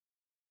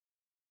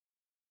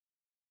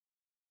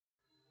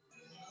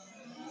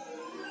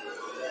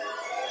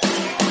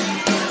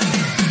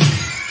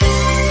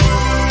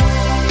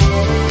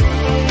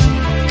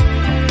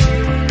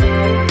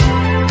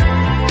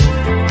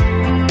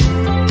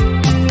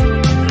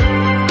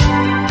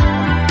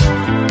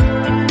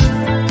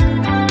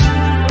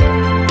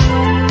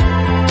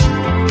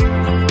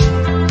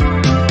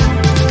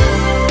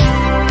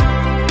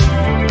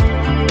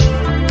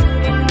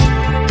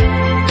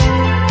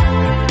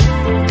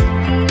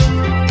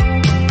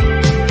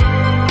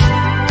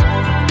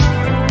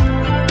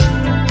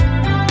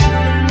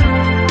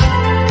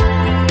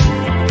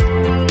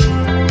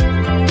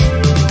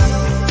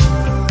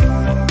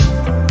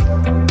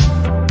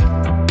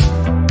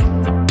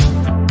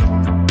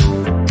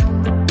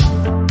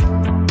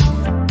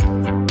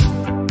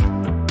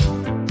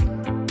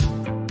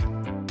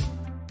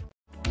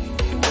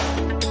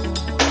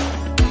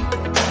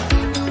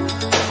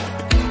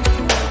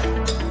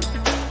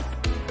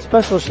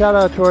Special shout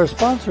out to our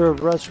sponsor of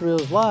Russ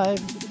Reels Live,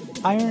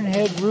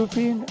 Ironhead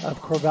Roofing of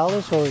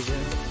Corvallis, Oregon.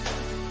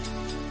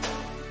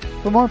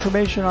 For more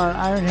information on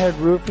Ironhead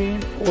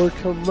Roofing or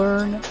to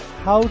learn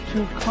how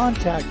to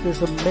contact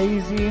this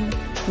amazing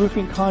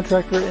roofing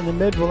contractor in the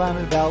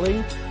Mid-Willamette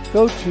Valley,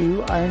 go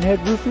to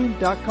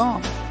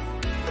ironheadroofing.com.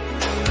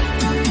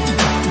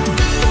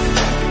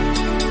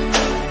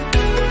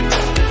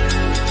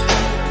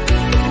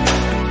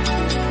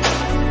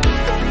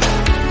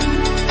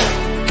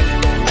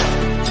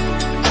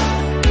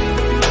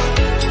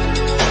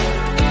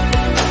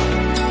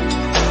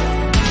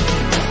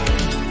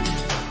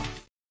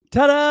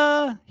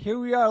 Ta-da! Here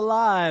we are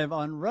live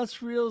on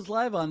Russ Reels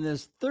Live on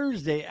this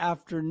Thursday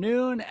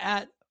afternoon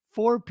at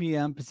 4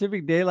 p.m.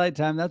 Pacific Daylight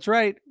Time. That's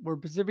right. We're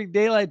Pacific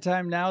Daylight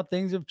Time now.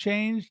 Things have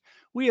changed.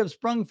 We have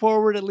sprung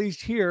forward, at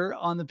least here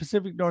on the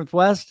Pacific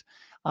Northwest,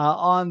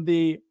 on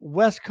the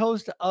West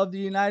Coast of the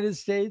United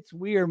States.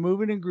 We are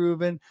moving and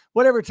grooving,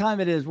 whatever time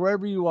it is,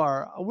 wherever you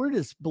are. We're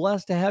just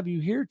blessed to have you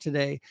here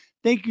today.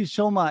 Thank you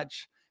so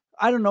much.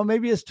 I don't know,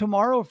 maybe it's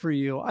tomorrow for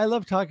you. I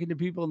love talking to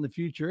people in the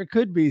future. It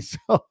could be.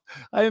 So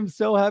I am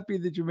so happy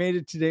that you made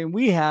it today. And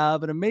we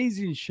have an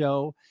amazing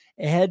show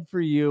ahead for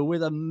you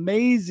with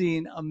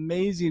amazing,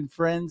 amazing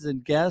friends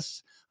and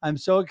guests. I'm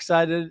so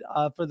excited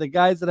for the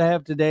guys that I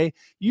have today.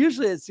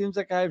 Usually it seems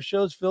like I have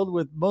shows filled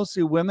with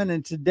mostly women,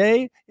 and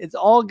today it's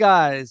all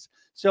guys.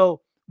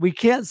 So we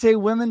can't say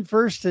women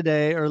first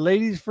today or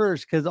ladies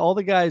first because all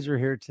the guys are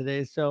here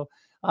today. So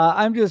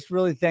I'm just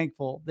really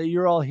thankful that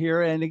you're all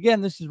here. And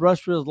again, this is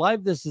Russ Reels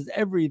Live. This is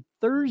every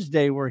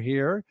Thursday we're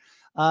here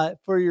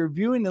for your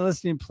viewing and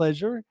listening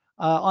pleasure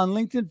on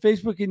LinkedIn,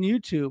 Facebook, and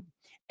YouTube.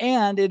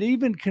 And it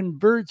even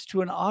converts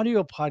to an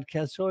audio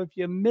podcast. So if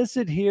you miss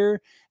it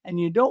here and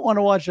you don't want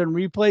to watch it on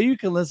replay, you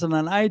can listen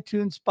on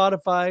iTunes,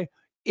 Spotify,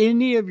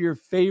 any of your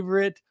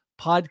favorite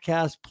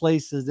podcast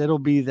places. It'll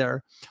be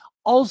there.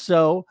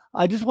 Also,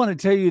 I just want to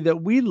tell you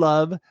that we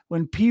love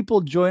when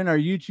people join our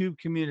YouTube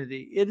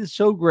community. It is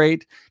so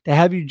great to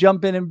have you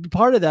jump in and be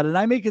part of that. And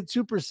I make it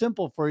super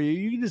simple for you.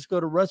 You can just go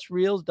to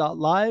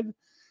russreels.live,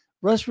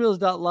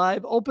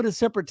 russreels.live, open a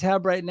separate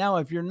tab right now.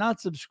 If you're not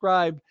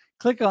subscribed,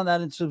 click on that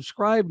and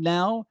subscribe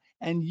now,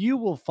 and you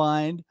will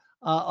find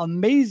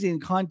amazing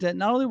content,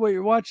 not only what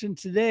you're watching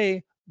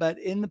today, but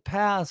in the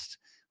past.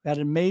 We had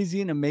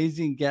amazing,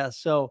 amazing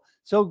guests. So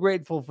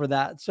grateful for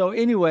that. So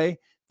anyway,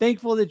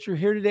 thankful that you're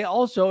here today.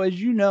 Also,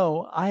 as you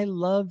know, I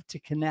love to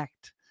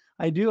connect.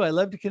 I do. I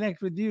love to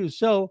connect with you.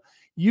 So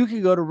you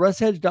can go to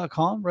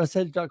russhedge.com.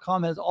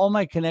 Russhedge.com has all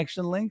my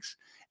connection links,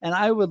 and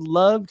I would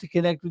love to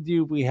connect with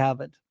you if we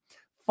haven't.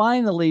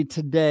 Finally,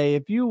 today,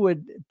 if you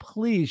would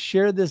please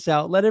share this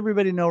out, let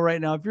everybody know right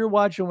now. If you're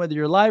watching, whether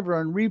you're live or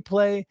on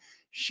replay,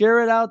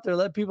 share it out there.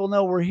 Let people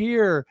know we're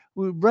here.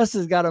 Russ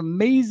has got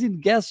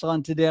amazing guests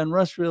on today on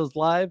Russ Reels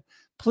Live.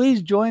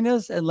 Please join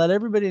us and let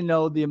everybody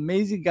know the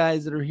amazing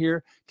guys that are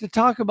here to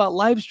talk about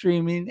live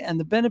streaming and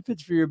the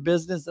benefits for your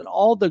business and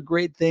all the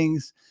great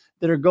things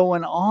that are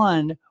going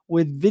on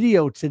with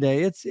video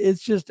today.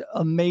 It's just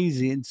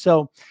amazing.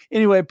 So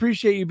anyway,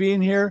 appreciate you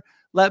being here.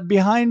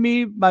 Behind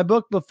me, my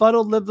book,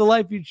 Befuddled, Live the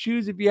Life You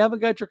Choose. If you haven't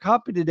got your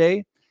copy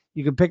today,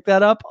 you can pick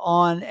that up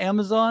on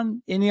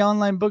Amazon, any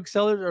online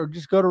booksellers, or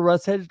just go to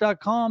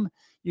russhedge.com.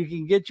 You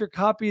can get your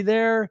copy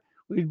there.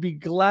 We'd be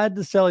glad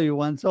to sell you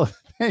one. So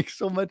thanks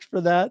so much for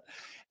that.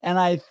 And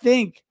I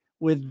think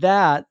with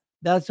that,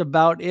 that's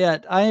about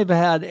it. I have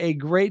had a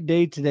great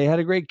day today. Had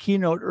a great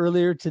keynote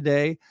earlier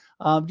today.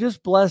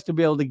 Just blessed to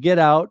be able to get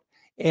out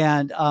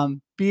and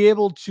be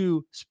able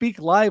to speak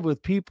live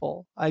with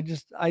people. I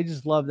just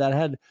love that. I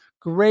had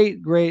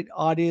great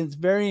audience,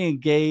 very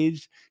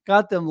engaged,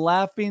 got them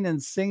laughing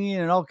and singing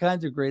and all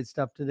kinds of great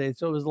stuff today.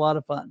 So it was a lot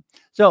of fun.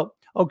 So,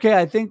 okay,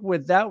 I think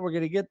with that, we're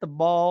going to get the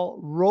ball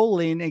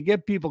rolling and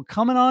get people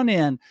coming on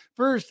in.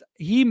 First,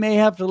 he may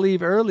have to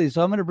leave early,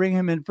 so I'm going to bring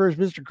him in first.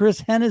 Mr. Chris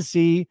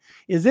Hennessy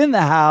is in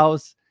the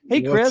house.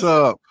 Hey, Chris. What's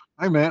up?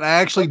 Hey, man, I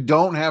actually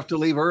don't have to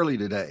leave early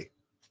today.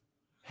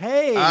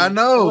 Hey. I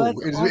know.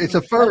 Well, it's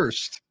a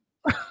first.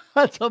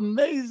 That's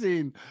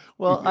amazing.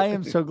 Well, I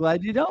am so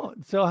glad you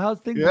don't. So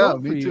how's things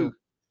going for you? Too.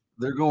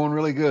 They're going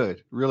really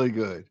good. Really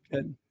good.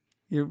 Good.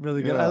 You're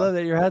really good. I love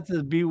that your hat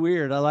says be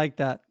weird. I like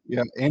that.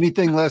 Yeah.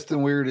 Anything less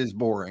than weird is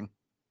boring.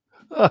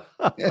 That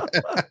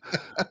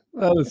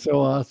was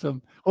so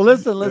awesome. Well,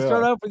 listen, let's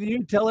start off with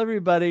you. Tell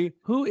everybody,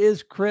 who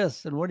is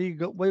Chris and what do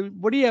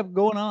you have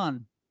going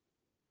on?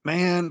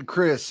 Man,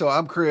 Chris. So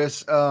I'm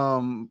Chris.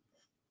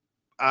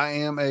 I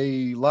am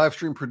a live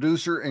stream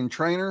producer and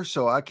trainer,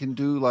 so I can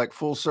do like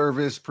full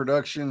service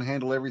production,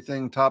 handle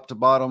everything top to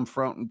bottom,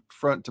 front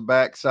to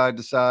back, side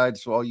to side.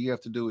 So all you have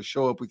to do is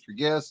show up with your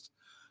guest.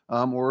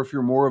 Or if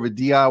you're more of a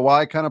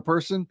DIY kind of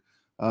person,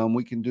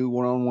 we can do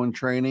one-on-one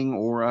training,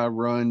 or I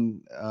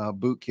run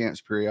boot camps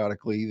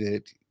periodically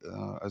that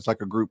it's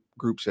like a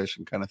group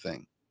session kind of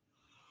thing.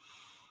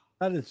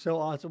 That is so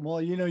awesome.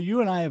 Well,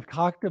 you and I have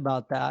talked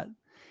about that,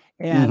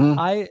 and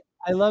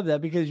I love that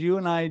because you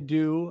and I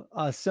do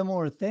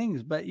similar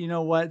things. But you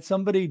know what?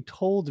 Somebody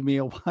told me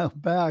a while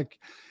back,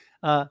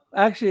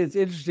 Actually, it's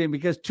interesting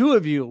because two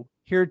of you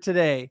here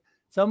today,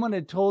 someone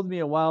had told me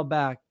a while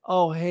back,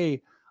 oh,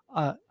 hey,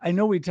 I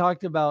know we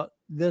talked about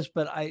this,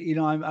 but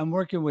I'm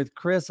working with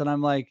Chris, and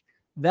I'm like,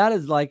 that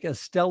is like a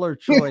stellar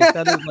choice.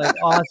 That is like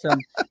awesome.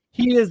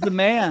 He is the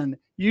man.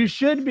 You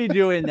should be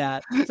doing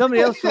that.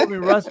 Somebody else told me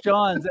Russ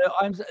Johns.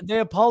 They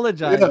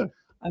apologize. Yeah.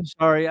 I'm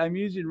sorry. I'm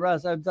using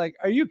Russ. I was like,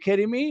 are you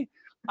kidding me?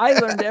 I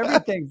learned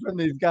everything from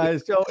these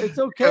guys, so it's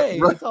okay.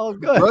 It's all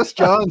good. Russ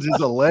Johns is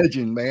a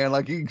legend, man.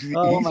 Like Oh he's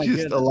my just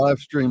a goodness. live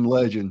stream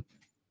legend.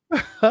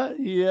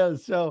 Yeah.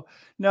 So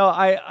no,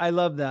 I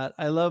love that.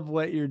 I love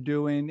what you're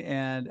doing,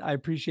 and I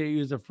appreciate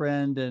you as a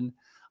friend. And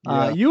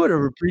Yeah. you would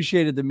have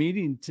appreciated the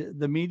meeting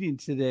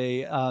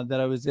today that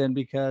I was in,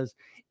 because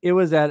it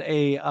was at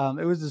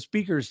it was a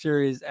speaker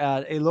series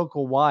at a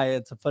local Y.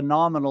 It's a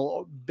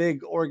phenomenal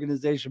big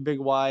organization, big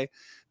Y,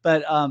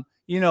 but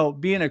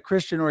being a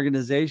Christian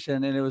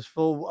organization, and it was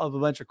full of a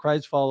bunch of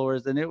Christ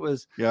followers, and it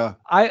was. Yeah.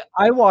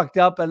 I walked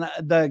up, and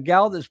the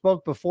gal that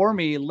spoke before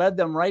me led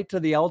them right to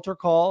the altar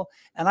call.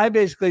 And I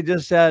basically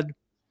just said,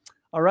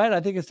 all right, I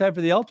think it's time for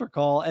the altar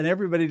call. And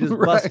everybody just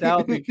bust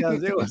out,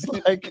 because it was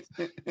like,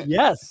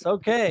 yes,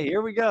 okay,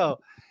 here we go.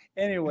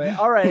 Anyway,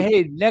 all right.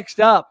 Hey, next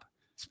up,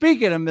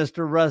 speaking of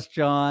Mr. Russ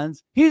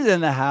Johns, he's in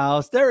the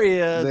house. There he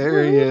is.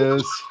 There he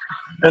is.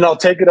 And I'll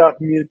take it off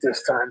mute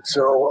this time.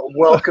 So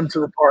welcome to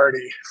the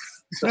party.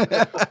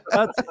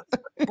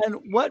 And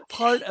what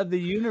part of the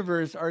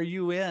universe are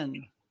you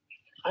in?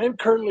 I am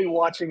currently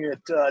watching it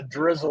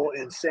drizzle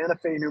in Santa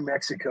Fe, New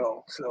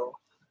Mexico. So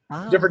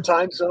different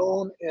time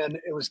zone. And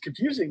it was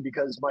confusing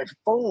because my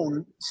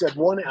phone said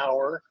 1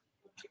 hour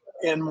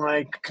and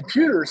my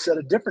computer said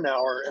a different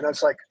hour. And I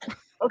was like,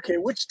 okay,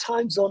 which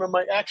time zone am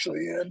I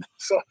actually in?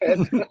 So I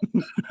had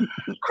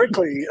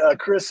quickly,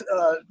 Chris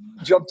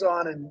jumped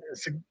on and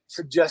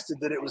suggested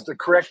that it was the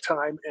correct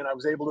time, and I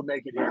was able to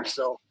make it here.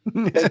 So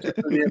thank you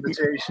for the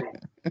invitation.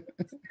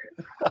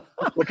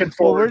 Looking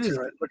forward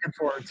to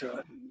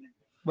it.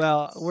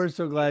 Well, we're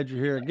so glad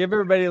you're here. Give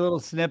everybody a little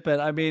snippet.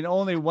 I mean,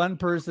 only one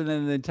person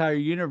in the entire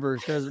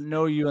universe doesn't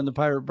know you on the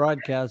Pirate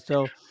Broadcast.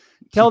 So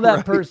tell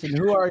that person,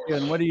 who are you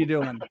and what are you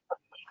doing?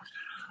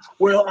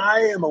 Well, I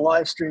am a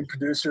live stream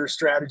producer,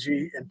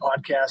 strategy, and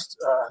podcast.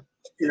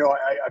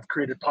 I've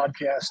created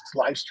podcasts,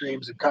 live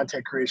streams, and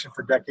content creation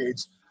for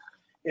decades.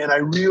 And I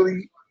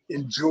really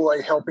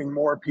enjoy helping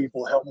more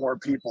people help more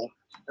people.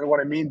 And what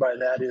I mean by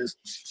that is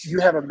you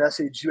have a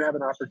message, you have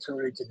an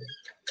opportunity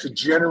to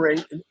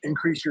generate and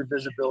increase your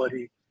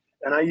visibility.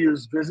 And I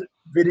use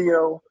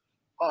video,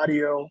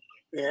 audio,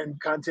 and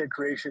content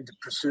creation to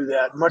pursue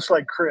that. Much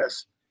like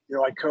Chris,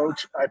 I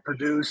coach, I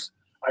produce,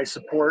 I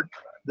support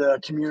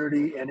the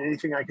community, and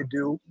anything I could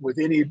do with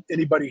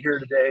anybody here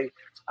today,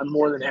 I'm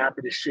more than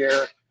happy to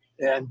share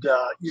and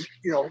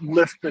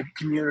lift the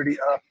community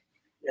up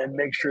and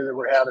make sure that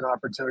we're having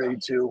opportunity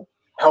to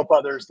help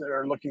others that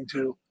are looking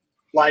to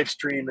live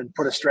stream and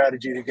put a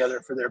strategy together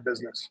for their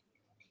business.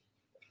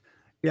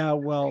 Yeah,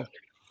 well,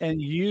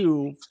 and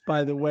you,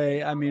 by the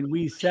way, I mean,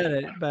 we said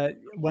it, but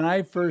when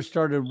I first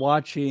started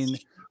watching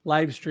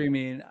live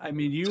streaming, I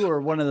mean, you were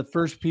one of the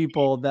first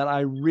people that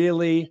I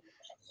really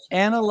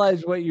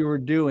analyze what you were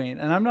doing.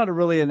 And I'm not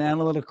really an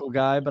analytical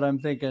guy, but I'm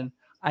thinking,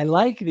 I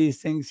like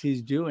these things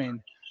he's doing.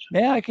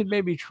 Man, I could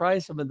maybe try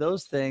some of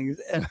those things.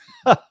 And,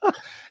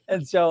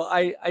 and so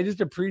I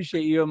just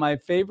appreciate you. And my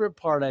favorite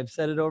part, I've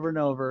said it over and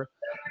over,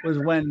 was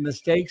when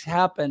mistakes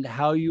happened,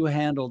 how you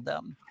handled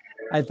them.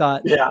 I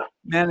thought, yeah,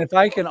 man, if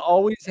I can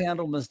always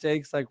handle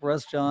mistakes like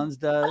Russ Johns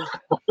does,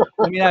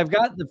 I mean, I've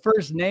got the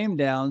first name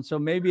down, so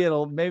maybe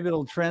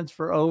it'll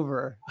transfer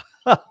over.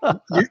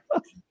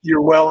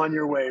 You're well on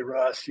your way,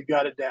 Russ. You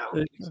got it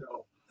down.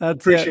 So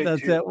that's it.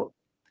 That's it.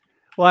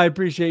 Well, I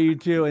appreciate you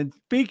too. And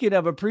speaking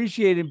of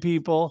appreciating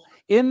people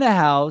in the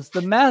house,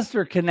 the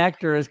master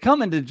connector is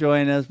coming to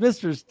join us,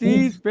 Mr.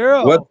 Steve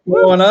Sparrow. What's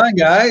going on,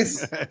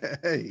 guys?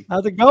 Hey.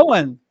 How's it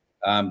going?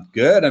 I'm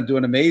good. I'm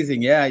doing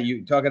amazing. Yeah,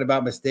 you talking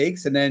about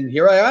mistakes, and then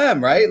here I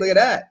am, right? Look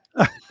at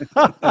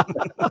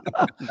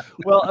that.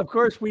 Well, of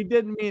course, we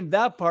didn't mean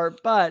that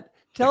part, but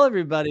tell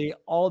everybody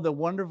all the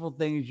wonderful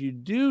things you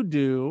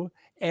do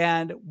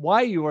and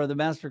why you are the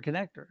master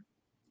connector.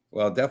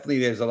 Well, definitely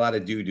there's a lot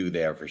of do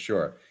there for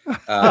sure.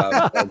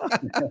 I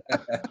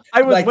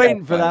was like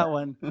waiting for that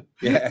one.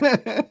 Yeah.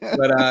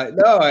 But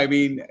no, I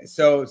mean,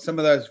 so some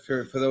of those,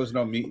 for those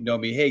who know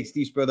me, hey,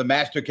 Steve Sparrow, the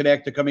master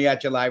connector, coming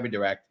at you live and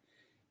direct.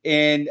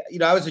 And,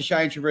 I was a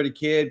shy, introverted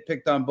kid,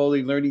 picked on,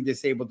 bullied, learning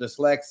disabled,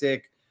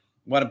 dyslexic,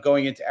 wound up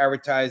going into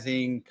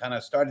advertising, kind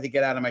of started to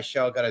get out of my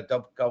shell, got a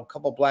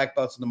couple black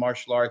belts in the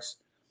martial arts.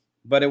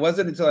 But it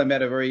wasn't until I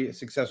met a very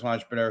successful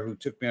entrepreneur who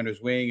took me under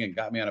his wing and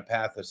got me on a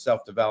path of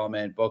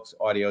self-development, books,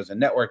 audios,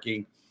 and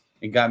networking,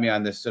 and got me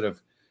on this sort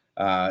of,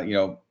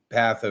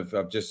 path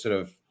of just sort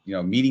of,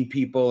 meeting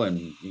people, and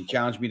he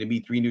challenged me to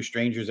meet 3 new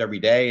strangers every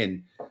day,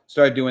 and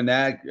started doing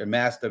that,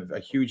 amassed a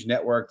huge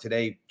network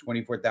today,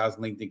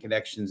 24,000 LinkedIn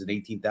connections and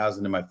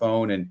 18,000 in my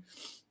phone. And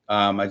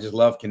I just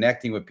love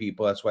connecting with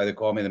people. That's why they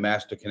call me the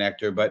master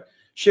connector. But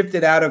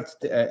shifted out of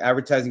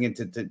advertising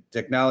into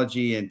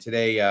technology, and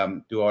today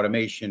do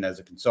automation as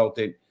a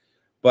consultant.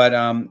 But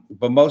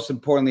most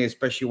importantly,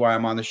 especially why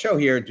I'm on the show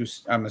here,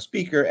 I'm a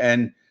speaker,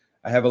 and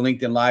I have a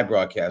LinkedIn Live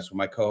broadcast with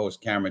my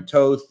co-host Cameron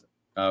Toth.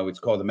 It's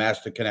called the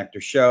Master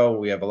Connector Show.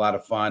 We have a lot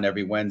of fun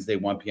every Wednesday,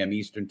 1 p.m.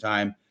 Eastern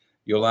time.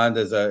 Yolanda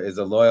is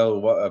a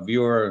loyal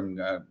viewer and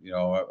of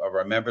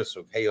our members.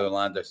 So hey,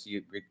 Yolanda,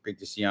 great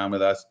to see you on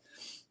with us.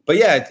 But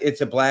yeah,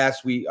 it's a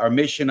blast. Our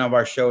mission of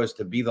our show is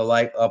to be the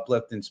light,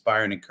 uplift,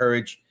 inspire, and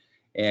encourage.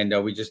 And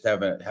we just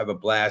have a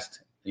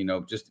blast.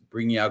 Just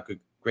bringing out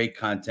great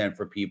content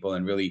for people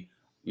and really,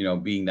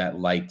 being that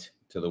light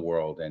to the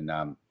world.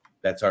 And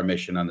that's our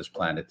mission on this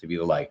planet, to be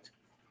the light.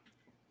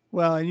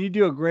 Well, and you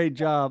do a great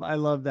job. I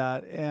love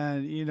that.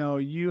 And,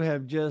 you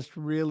have just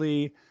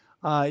really,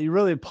 you're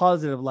really a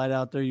positive light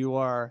out there. You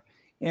are.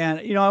 And,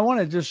 I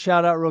want to just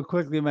shout out real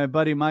quickly my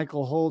buddy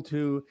Michael Holt,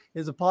 who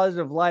is a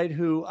positive light,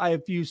 who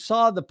if you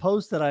saw the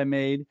post that I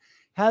made,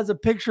 has a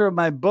picture of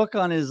my book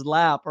on his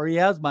lap, or he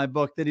has my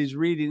book that he's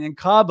reading in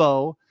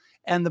Cabo,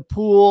 and the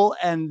pool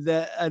and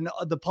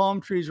the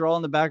palm trees are all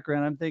in the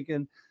background. I'm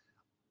thinking,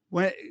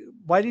 why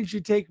didn't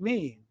you take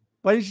me?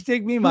 Why did you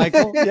take me,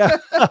 Michael? Yeah,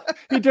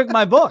 he took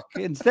my book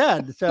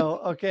instead. So,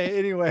 okay.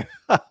 Anyway,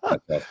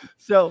 but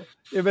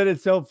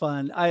it's so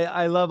fun.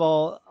 I love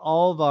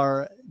all of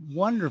our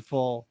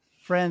wonderful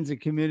friends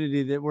and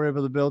community that we're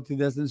able to build through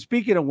this. And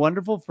speaking of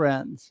wonderful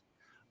friends,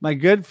 my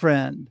good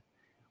friend,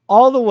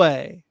 all the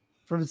way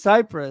from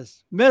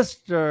Cyprus,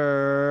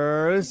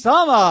 Mr.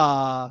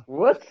 Sama.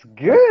 What's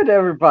good,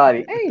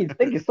 everybody? Hey,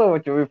 thank you so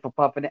much for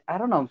popping in. I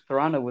don't know. I'm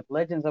surrounded with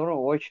legends. I don't know.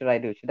 What should I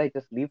do? Should I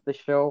just leave the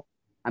show?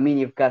 I mean,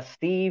 you've got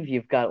Steve,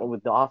 you've got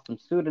with the awesome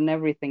suit and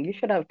everything. You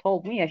should have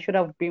told me. I should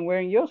have been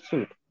wearing your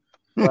suit.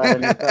 But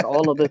and you've got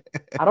all of this.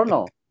 I don't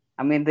know.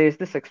 I mean, there's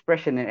this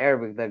expression in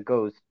Arabic that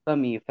goes,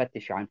 "Fami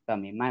fetish an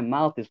fami." My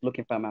mouth is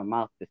looking for my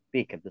mouth to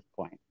speak at this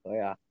point. So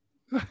yeah.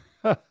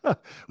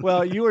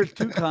 Well, you are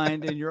too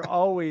kind, and you're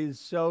always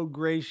so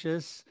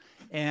gracious,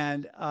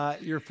 and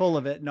you're full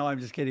of it. No, I'm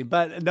just kidding.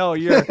 But no,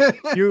 you're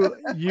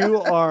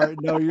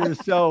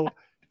so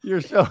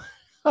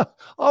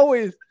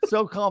always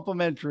so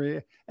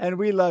complimentary, and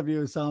we love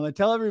you, Usama.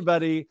 Tell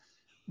everybody,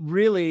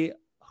 really,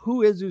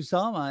 who is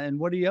Usama and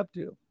what are you up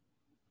to?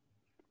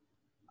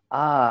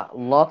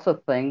 Lots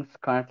of things.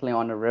 Currently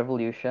on a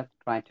revolution,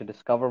 trying to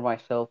discover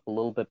myself a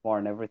little bit more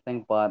and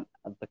everything. But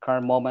at the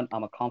current moment,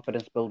 I'm a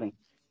confidence building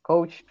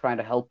coach, trying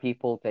to help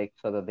people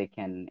so that they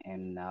can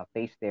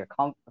face their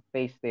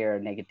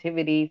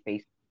negativity,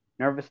 face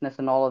nervousness,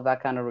 and all of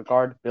that kind of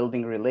regard.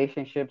 Building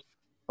relationships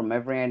from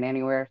everywhere and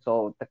anywhere.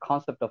 So the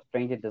concept of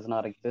stranger does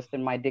not exist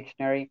in my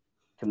dictionary.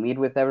 To meet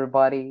with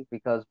everybody,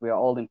 because we are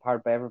all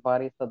empowered by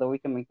everybody, so that we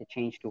can make a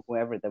change to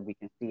whoever that we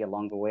can see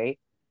along the way.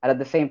 And at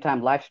the same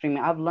time, live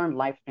streaming, I've learned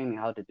live streaming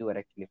how to do it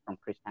actually from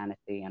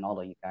Christianity and all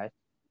of you guys.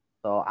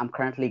 So I'm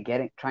currently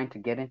trying to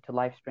get into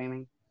live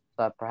streaming.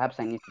 So perhaps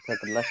I need to take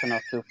a lesson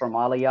or two from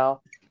all of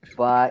y'all.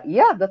 But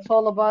yeah, that's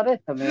all about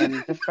it. I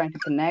mean, just trying to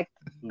connect,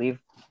 leave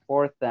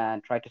forth,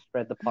 and try to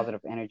spread the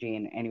positive energy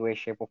in any way,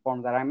 shape, or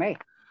form that I may.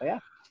 So yeah.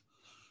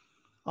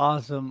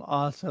 Awesome.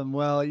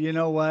 Well, you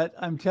know what?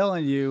 I'm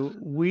telling you,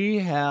 we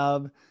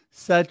have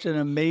such an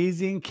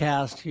amazing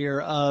cast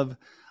here of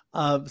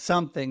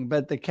something,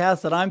 but the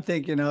cast that I'm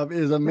thinking of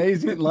is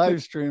amazing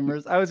live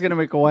streamers. I was going to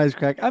make a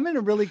wisecrack. I'm in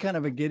a really kind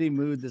of a giddy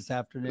mood this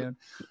afternoon.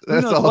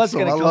 Who knows awesome. What's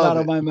going to come out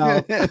of my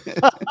mouth?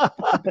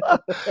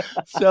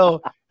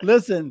 So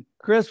listen,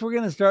 Chris, we're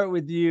going to start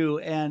with you.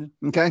 And,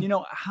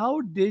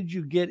 how did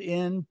you get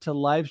into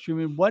live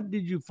streaming? What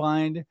did you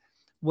find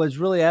was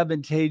really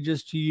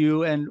advantageous to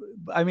you? And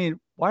I mean,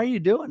 why are you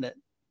doing it?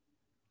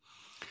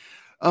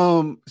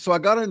 So I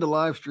got into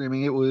live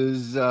streaming. It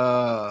was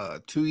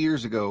 2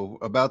 years ago,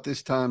 about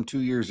this time 2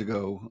 years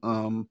ago.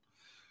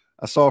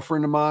 I saw a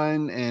friend of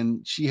mine,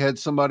 and she had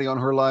somebody on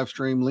her live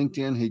stream.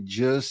 LinkedIn had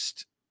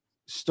just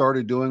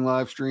started doing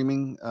live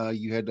streaming.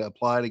 You had to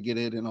apply to get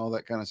it and all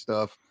that kind of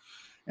stuff.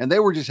 And they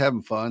were just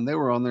having fun. They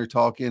were on there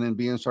talking and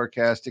being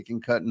sarcastic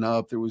and cutting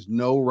up. There was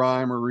no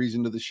rhyme or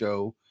reason to the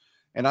show.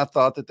 And I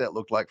thought that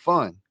looked like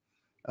fun.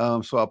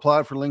 So I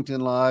applied for LinkedIn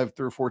Live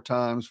 3 or 4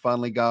 times,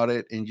 finally got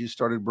it, and just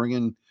started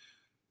bringing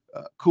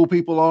cool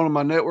people on in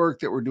my network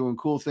that were doing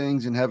cool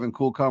things and having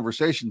cool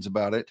conversations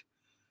about it.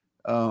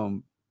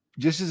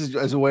 Just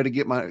as a way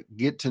to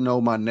get to know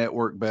my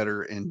network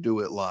better and do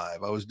it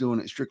live. I was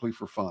doing it strictly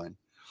for fun.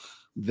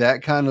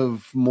 That kind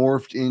of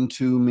morphed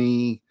into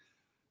me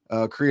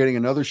creating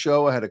another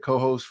show. I had a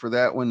co-host for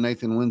that one,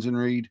 Nathan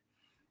Winsenreed,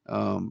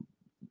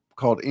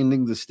 called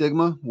Ending the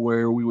Stigma,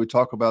 where we would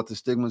talk about the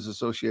stigmas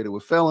associated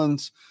with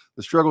felons,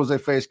 the struggles they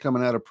face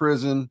coming out of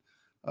prison.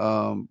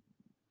 A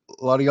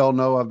lot of y'all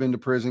know I've been to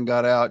prison,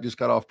 got out, just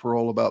got off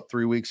parole about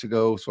 3 weeks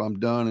ago. So I'm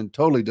done and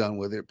totally done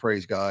with it.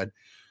 Praise God.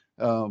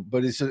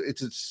 But it's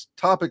a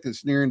topic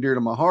that's near and dear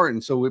to my heart.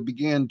 And so it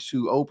began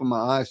to open my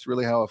eyes to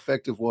really how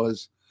effective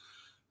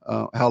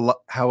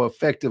how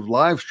effective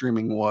live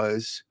streaming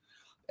was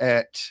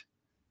at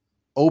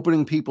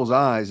opening people's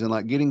eyes and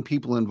like getting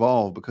people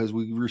involved, because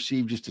we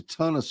received just a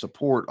ton of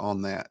support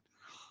on that.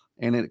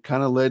 And it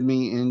kind of led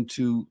me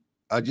into,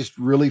 I just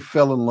really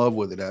fell in love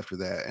with it after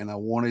that. And I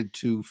wanted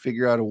to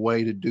figure out a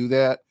way to do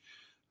that,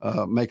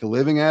 make a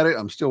living at it.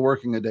 I'm still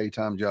working a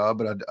daytime job,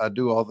 but I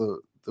do all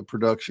the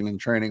production and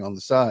training on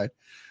the side.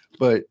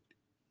 But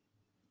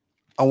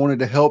I wanted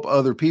to help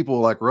other people.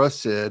 Like Russ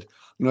said,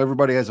 you know,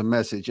 everybody has a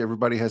message.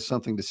 Everybody has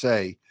something to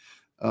say.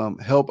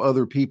 Help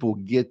other people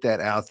get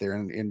that out there.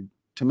 And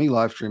to me,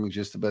 live streaming is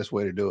just the best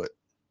way to do it.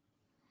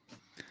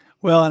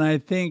 Well, and I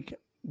think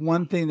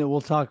one thing that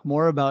we'll talk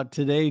more about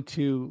today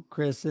too,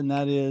 Chris, and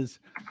that is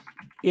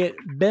it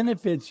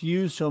benefits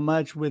you so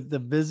much with the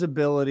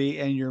visibility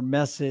and your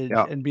message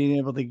and being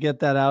able to get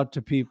that out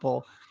to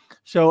people.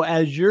 So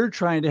as you're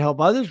trying to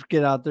help others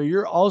get out there,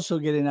 you're also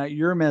getting out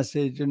your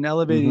message and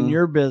elevating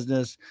your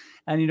business.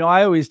 And, you know,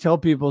 I always tell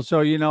people,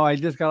 so, you know, I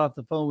just got off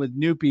the phone with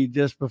Noopy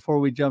just before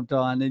we jumped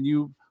on, and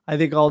you, I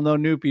think all know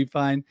Noopy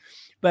fine,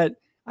 but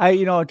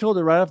I told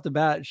her right off the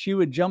bat, she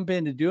would jump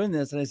into doing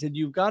this. And I said,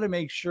 you've got to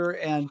make sure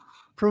and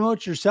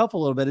promote yourself a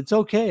little bit. It's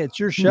okay. It's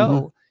your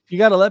show. You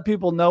got to let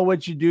people know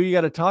what you do. You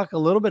got to talk a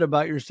little bit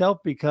about yourself,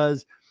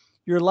 because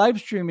your live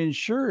streaming is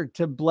sure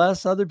to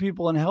bless other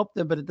people and help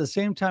them. But at the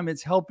same time,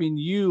 it's helping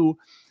you,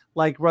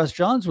 like Russ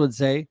Johns would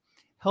say,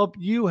 help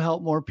you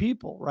help more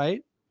people,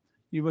 right?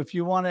 If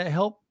you want to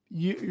help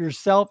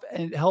yourself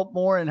and help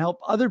more and help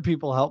other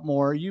people help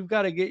more, you've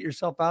got to get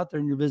yourself out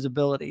there in your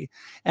visibility.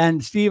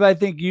 And Steve, I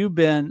think you've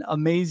been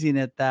amazing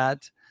at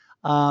that.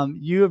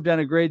 You have done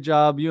a great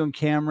job, you and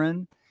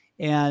Cameron,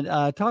 and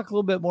talk a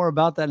little bit more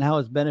about that and how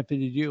it's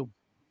benefited you.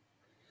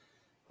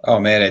 Oh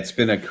man, it's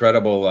been an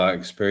incredible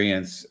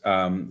experience.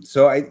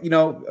 So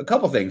a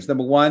couple things.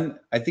 Number one,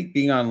 I think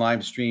being on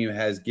live stream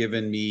has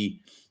given me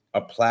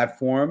a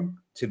platform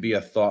to be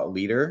a thought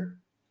leader.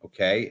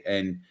 Okay.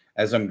 And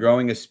as I'm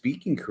growing a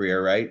speaking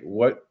career, right,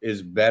 what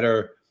is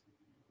better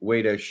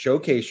way to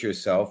showcase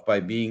yourself by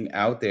being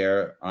out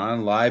there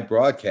on live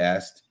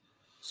broadcast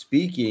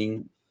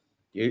speaking?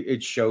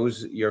 It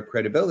shows your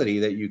credibility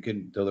that you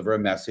can deliver a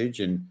message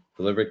and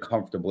deliver it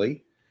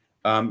comfortably.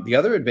 The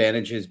other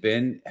advantage has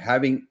been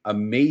having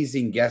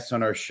amazing guests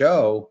on our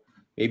show.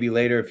 Maybe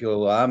later, if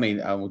you'll allow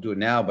me, I will do it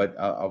now, but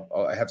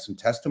I have some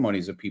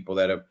testimonies of people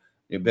that have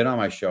been on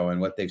my show and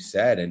what they've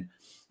said. And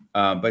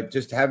but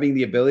just having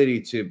the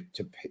ability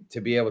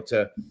to be able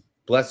to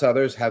bless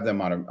others, have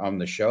them on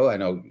the show. I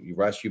know,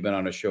 Russ, you've been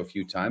on a show a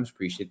few times.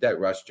 Appreciate that.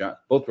 Russ, John,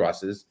 both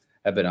Russes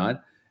have been on,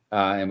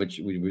 and which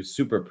we were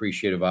super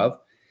appreciative of.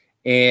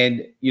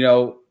 And,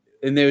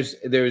 and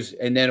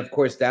and then of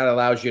course that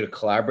allows you to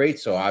collaborate.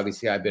 So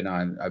obviously I've been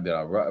on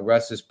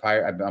Russ's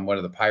pirate. I'm one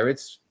of the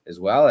pirates as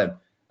well, and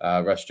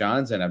Russ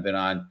Johns, and I've been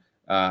on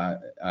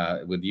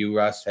with you,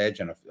 Russ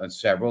Hedge, on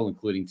several,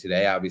 including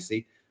today,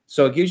 obviously.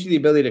 So it gives you the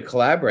ability to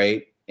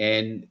collaborate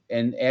and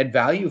add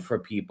value for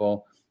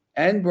people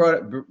and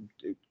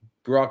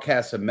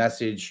broadcast a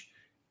message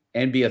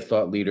and be a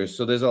thought leader.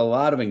 So there's a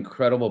lot of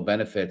incredible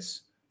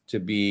benefits to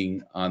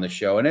being on the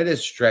show, and it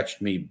has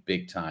stretched me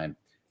big time,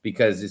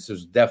 because this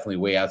was definitely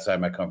way outside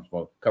my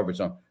comfort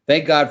zone.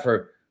 Thank God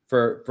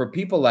for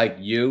people like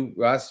you,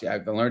 Russ.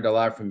 I've learned a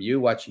lot from you,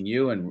 watching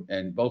you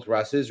and both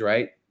Russes,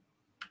 right?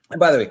 And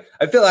by the way,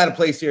 I feel out of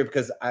place here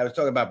because I was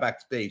talking about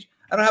backstage.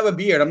 I don't have a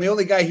beard. I'm the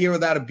only guy here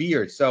without a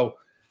beard, so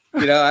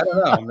I don't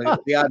know. I'm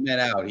the odd man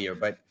out here,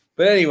 but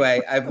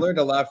anyway, I've learned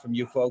a lot from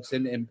you folks,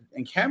 and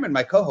Cameron,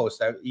 my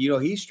co-host.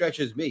 He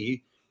stretches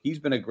me. He's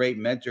been a great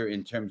mentor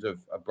in terms of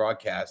a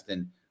broadcast,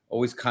 and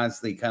always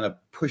constantly kind of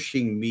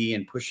pushing me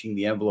and pushing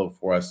the envelope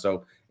for us.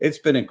 So it's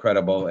been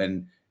incredible.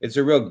 And it's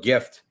a real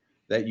gift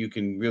that you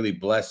can really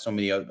bless so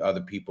many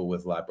other people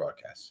with live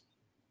broadcasts.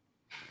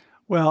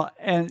 Well,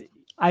 and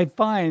I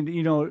find,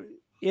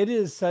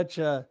 it's such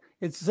a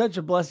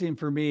blessing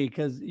for me,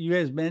 because you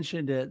guys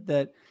mentioned it,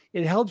 that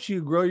it helps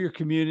you grow your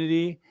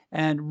community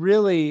and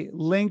really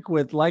link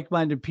with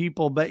like-minded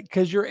people, but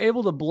because you're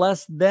able to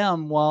bless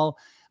them while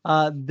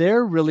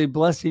they're really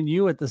blessing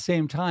you at the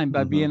same time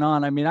by being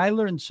on. I mean, I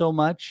learn so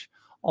much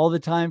all the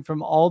time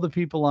from all the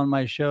people on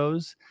my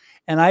shows,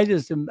 and I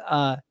just am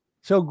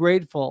so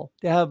grateful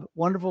to have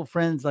wonderful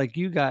friends like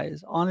you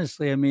guys.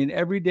 Honestly, I mean,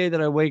 every day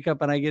that I wake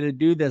up and I get to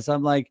do this,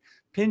 I'm like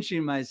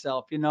pinching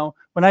myself.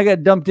 When I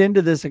got dumped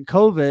into this at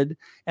COVID,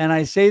 and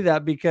I say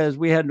that because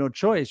we had no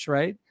choice,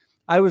 right?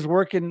 I was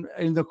working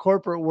in the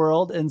corporate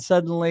world, and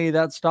suddenly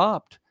that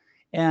stopped,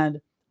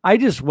 and I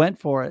just went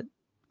for it.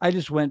 I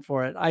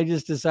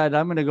just decided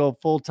I'm going to go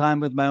full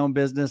time with my own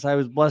business. I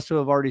was blessed to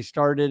have already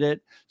started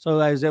it, so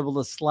I was able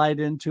to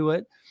slide into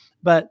it.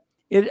 But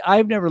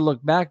I've never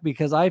looked back,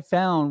 because I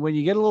found when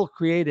you get a little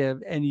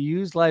creative and you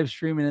use live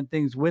streaming and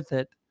things with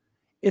it,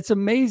 it's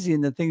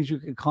amazing the things you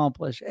can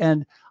accomplish.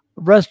 And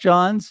Russ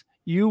Johns,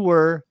 you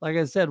were, like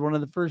I said, one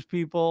of the first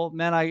people.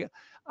 Man,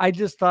 I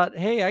just thought,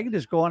 hey, I can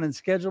just go on and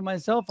schedule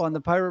myself on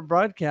the pirate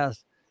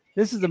broadcast.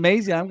 This is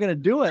amazing. I'm going to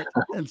do it.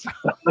 And so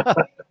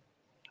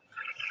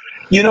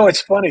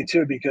it's funny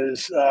too,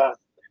 because,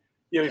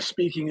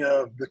 speaking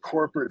of the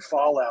corporate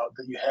fallout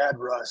that you had,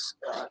 Russ,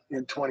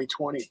 in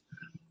 2020,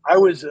 I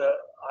was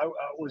I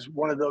was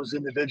one of those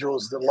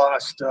individuals that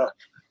lost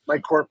my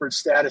corporate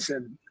status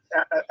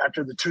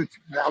after the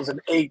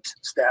 2008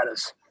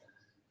 status,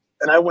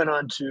 and I went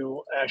on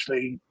to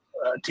actually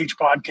teach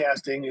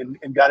podcasting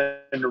and got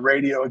into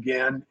radio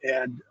again,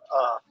 and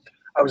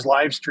I was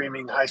live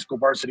streaming high school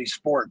varsity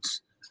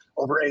sports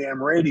over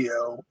AM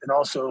radio, and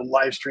also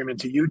live streaming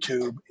to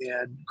YouTube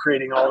and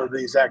creating all of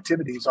these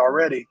activities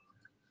already.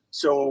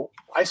 So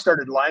I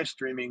started live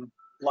streaming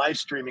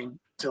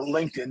to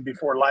LinkedIn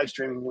before live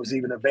streaming was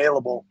even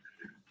available,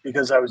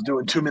 because I was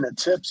doing 2 minute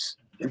tips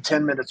in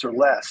 10 minutes or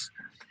less.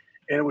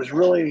 And it was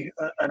really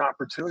an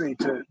opportunity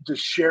to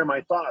share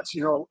my thoughts.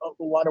 You know,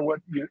 a lot of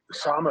what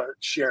Sama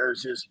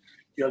shares is,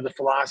 you know, the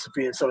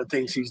philosophy and some of the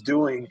things he's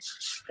doing.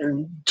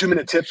 And 2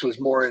 minute tips was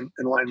more in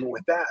alignment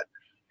with that.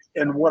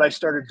 And what I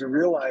started to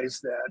realize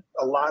that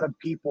a lot of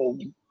people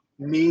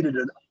needed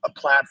a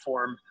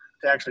platform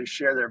to actually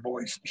share their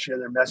voice, share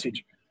their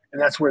message.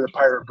 And that's where the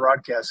pirate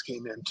broadcast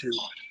came in too,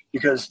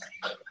 because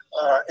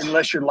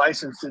unless you're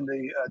licensed in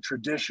the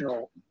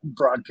traditional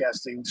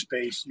broadcasting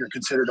space, you're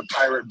considered a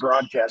pirate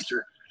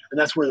broadcaster. And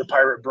that's where the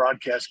pirate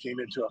broadcast came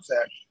into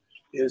effect,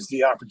 is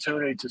the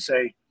opportunity to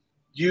say,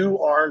 you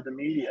are the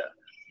media.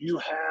 You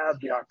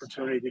have the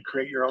opportunity to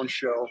create your own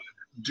show,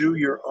 do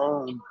your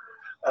own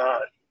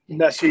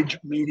message,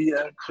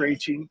 media,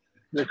 creating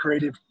the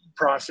creative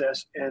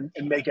process, and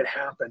make it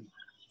happen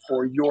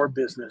for your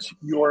business,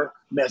 your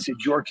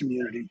message, your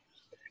community.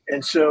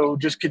 And so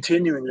just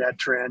continuing that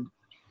trend,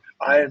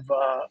 I've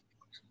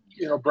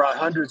brought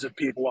hundreds of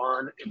people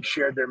on and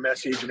shared their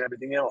message and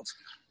everything else.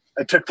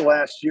 I took the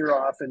last year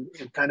off and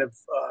kind of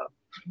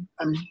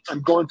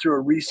I'm going through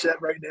a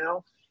reset right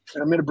now,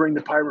 and I'm going to bring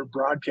the pirate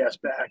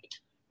broadcast back,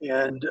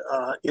 and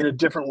in a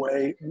different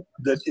way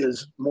that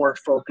is more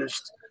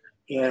focused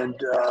and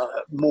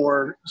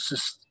more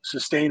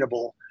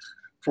sustainable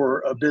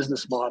for a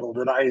business model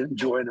that I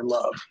enjoy and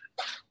love.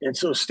 And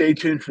so stay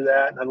tuned for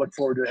that. And I look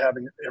forward to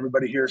having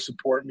everybody here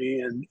support me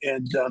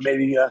and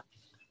maybe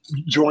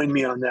join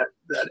me on that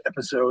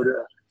episode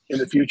in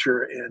the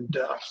future, and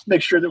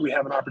make sure that we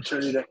have an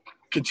opportunity to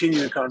continue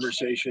the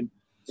conversation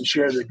and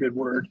share the good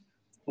word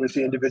with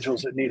the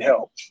individuals that need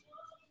help.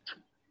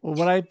 Well,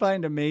 what I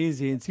find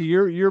amazing, see,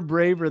 you're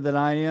braver than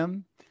I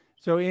am.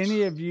 So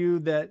any of you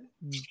that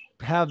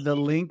have the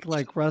link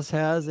like Russ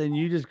has, and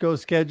you just go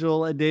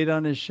schedule a date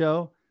on his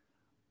show,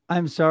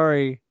 I'm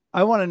sorry.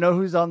 I want to know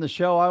who's on the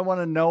show. I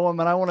want to know him,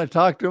 and I want to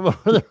talk to him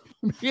over the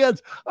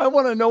yes. I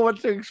want to know what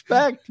to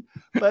expect.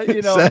 But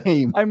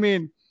Same. I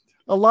mean,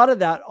 a lot of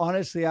that,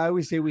 honestly, I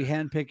always say we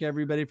handpick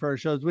everybody for our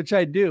shows, which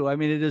I do. I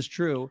mean, it is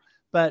true.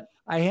 But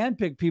I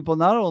handpick people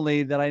not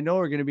only that I know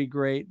are going to be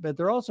great, but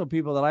they're also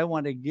people that I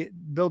want to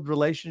build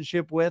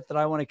relationship with, that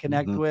I want to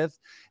connect with,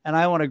 and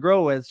I want to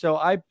grow with. So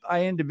I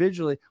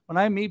individually, when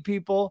I meet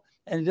people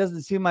and it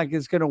doesn't seem like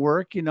it's going to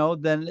work,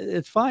 then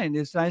it's fine.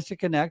 It's nice to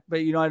connect, but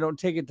I don't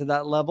take it to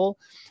that level.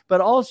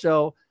 But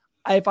also,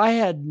 if I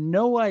had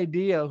no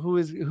idea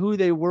who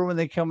they were when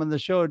they come on the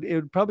show, it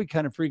would probably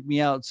kind of freak me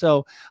out.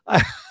 So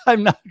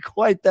I'm not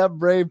quite that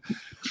brave,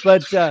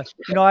 but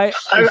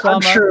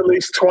I'm sure at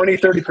least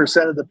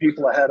 20-30% of the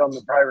people I had on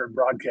the private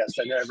broadcast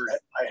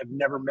I have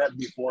never met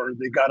before.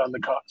 They got on the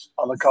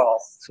call.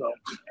 So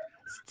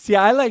see,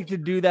 I like to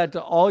do that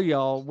to all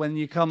y'all when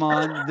you come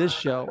on this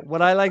show.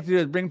 What I like to do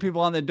is bring people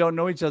on that don't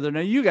know each other.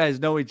 Now, you guys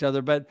know each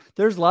other, but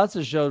there's lots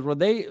of shows where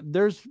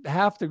there's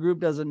half the group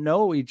doesn't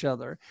know each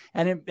other.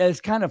 And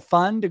it's kind of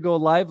fun to go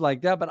live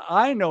like that, but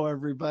I know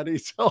everybody,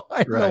 so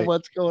I know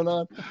what's going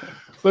on.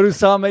 But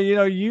Usama,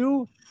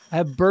 you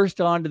have burst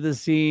onto the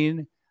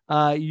scene.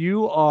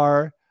 You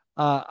are,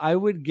 I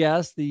would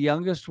guess, the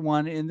youngest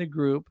one in the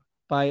group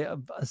by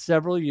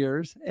several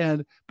years.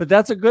 But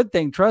that's a good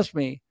thing. Trust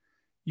me.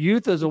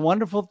 Youth is a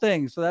wonderful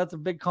thing. So that's a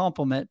big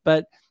compliment,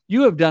 but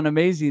you have done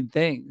amazing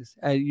things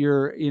at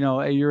your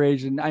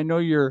age. And I know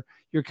you're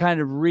kind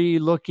of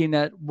re-looking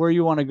at where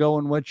you want to go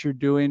and what you're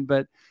doing,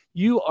 but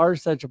you are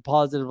such a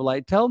positive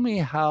light. Tell me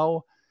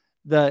how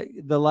the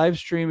live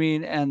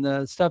streaming and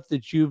the stuff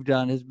that you've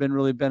done has been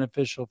really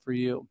beneficial for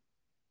you.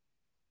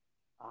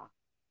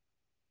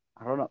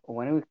 I don't know.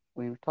 When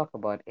we talk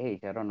about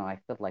age, I don't know. I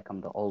feel like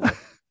I'm the oldest.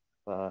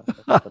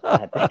 It's not a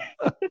bad thing.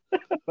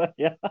 But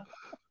yeah.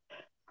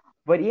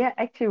 But yeah,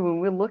 actually, when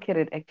we look at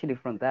it actually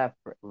from that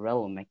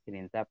realm, actually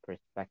in that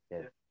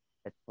perspective,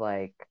 it's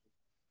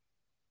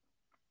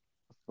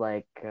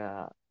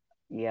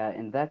yeah,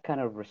 in that kind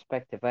of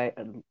perspective, a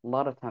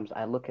lot of times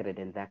I look at it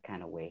in that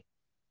kind of way.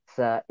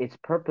 It's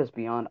purpose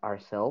beyond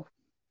ourselves.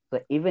 So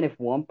even if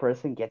one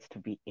person gets to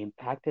be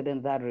impacted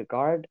in that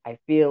regard, I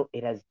feel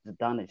it has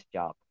done its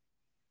job.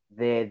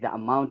 The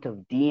amount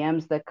of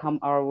DMs that come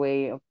our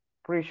way, I'm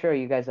pretty sure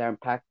you guys are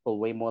impactful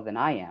way more than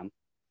I am.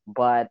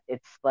 But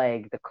it's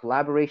like the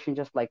collaboration,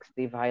 just like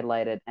Steve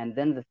highlighted. And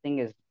then the thing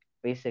is,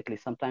 basically,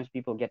 sometimes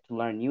people get to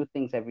learn new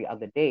things every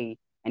other day,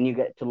 and you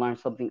get to learn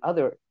something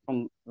other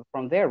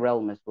from their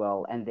realm as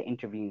well. And the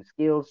interviewing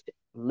skills, to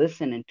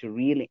listen and to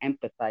really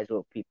empathize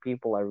what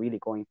people are really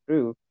going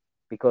through.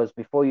 because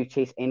before you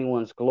chase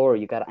anyone's glory,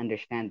 you got to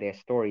understand their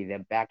story,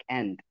 their back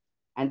end.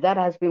 And that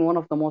has been one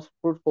of the most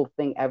fruitful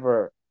thing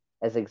ever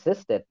has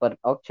existed. But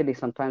actually,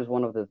 sometimes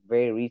one of the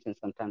very reasons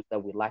sometimes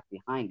that we lag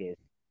behind is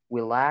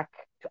we lack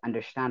to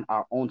understand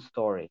our own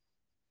story.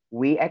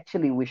 We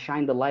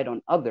shine the light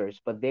on others,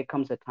 but there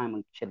comes a time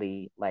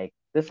actually like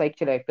this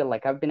actually I feel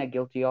like I've been a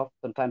guilty of.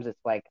 Sometimes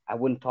it's like I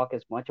wouldn't talk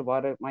as much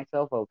about it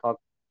myself. I'll talk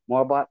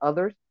more about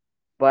others.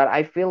 But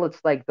I feel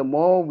it's like the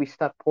more we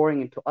start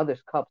pouring into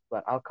others' cups,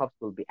 but our cups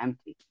will be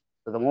empty.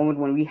 So the moment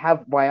when we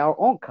have by our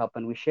own cup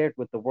and we share it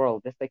with the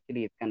world, this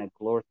actually is gonna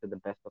glow to the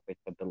best of its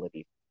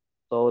abilities.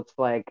 So it's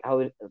like I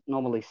would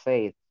normally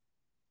say,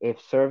 if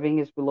serving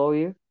is below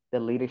you,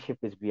 then leadership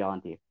is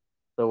beyond you.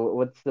 So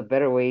what's the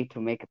better way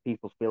to make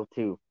people feel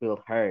too,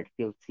 feel heard,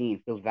 feel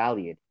seen, feel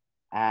valued?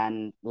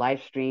 And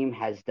live stream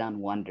has done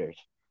wonders.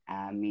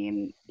 I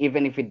mean,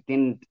 even if it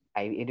didn't,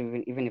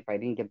 even if I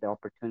didn't get the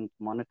opportunity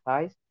to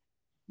monetize,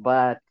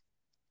 but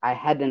I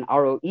had an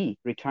ROE,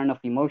 return of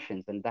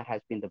emotions, and that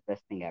has been the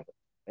best thing ever.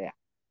 So, yeah.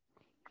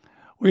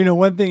 Well, you know,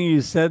 one thing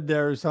you said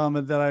there,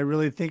 Osama, that I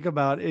really think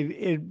about,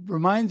 it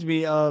reminds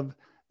me of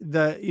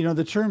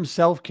the term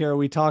self-care.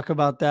 We talk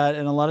about that.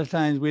 And a lot of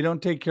times we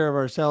don't take care of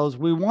ourselves.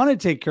 We want to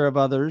take care of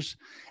others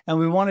and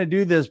we want to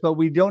do this, but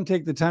we don't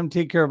take the time to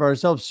take care of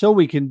ourselves so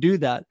we can do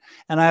that.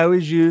 And I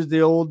always use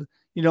the old,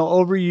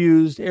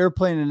 overused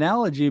airplane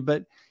analogy,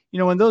 but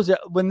when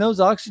those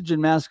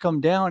oxygen masks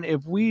come down,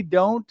 if we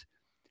don't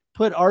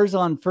put ours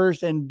on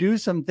first and do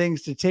some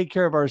things to take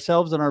care of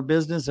ourselves and our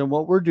business and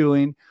what we're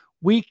doing,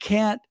 we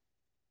can't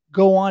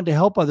go on to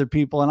help other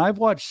people. And I've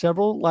watched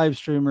several live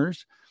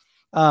streamers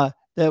that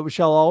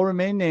shall all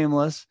remain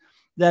nameless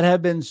that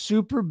have been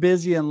super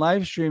busy in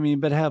live streaming,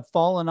 but have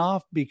fallen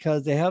off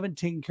because they haven't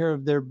taken care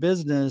of their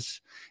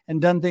business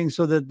and done things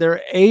so that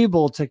they're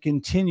able to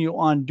continue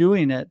on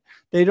doing it.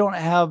 They don't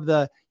have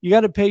you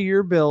got to pay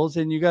your bills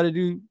and you got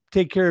to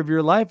take care of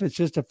your life. It's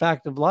just a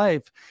fact of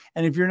life.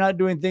 And if you're not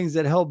doing things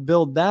that help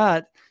build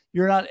that,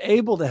 you're not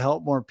able to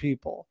help more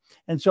people.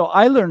 And so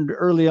I learned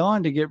early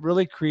on to get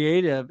really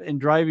creative in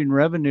driving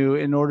revenue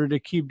in order to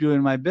keep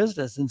doing my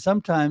business. And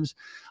sometimes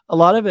a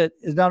lot of it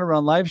is not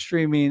around live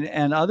streaming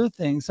and other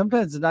things.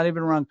 Sometimes it's not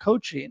even around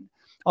coaching.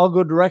 I'll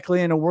go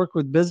directly into work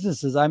with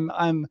businesses.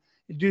 I'm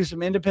do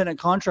some independent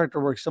contractor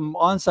work, some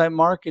on-site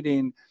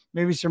marketing,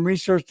 maybe some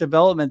research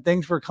development,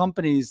 things for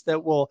companies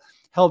that will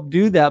help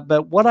do that.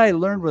 But what I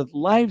learned with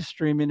live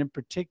streaming in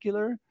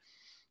particular,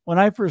 when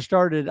I first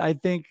started, I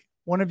think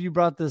one of you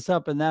brought this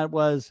up, and that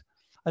was,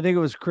 I think it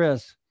was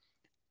Chris.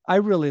 I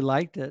really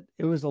liked it.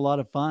 It was a lot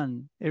of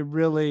fun. I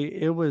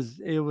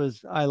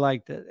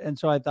liked it. And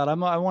so I thought,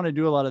 I want to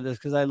do a lot of this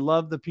because I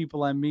love the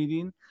people I'm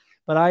meeting.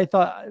 But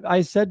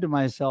I said to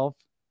myself,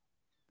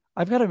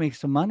 I've got to make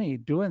some money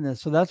doing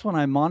this. So that's when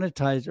I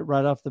monetized it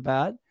right off the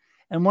bat.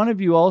 And one of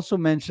you also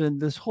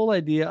mentioned this whole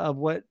idea of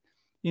what,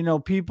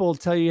 people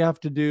tell you have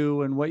to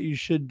do and what you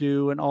should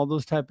do and all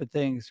those type of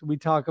things. We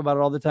talk about it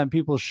all the time,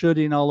 people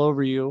shoulding all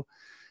over you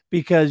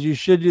because you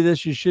should do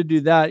this, you should do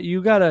that.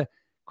 You got to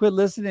quit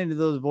listening to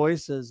those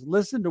voices,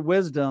 listen to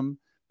wisdom,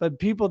 but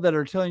people that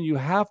are telling you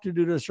have to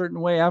do it a certain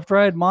way. After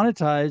I had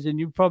monetized, and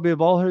you probably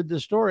have all heard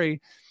this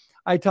story,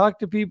 I talked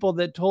to people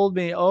that told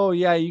me, oh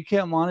yeah, you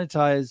can't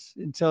monetize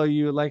until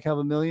you like have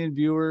 1 million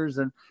viewers.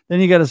 And then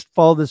you got to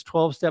follow this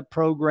 12-step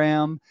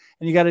program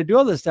and you got to do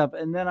all this stuff.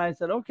 And then I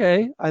said,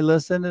 okay, I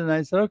listened and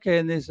I said, okay.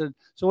 And they said,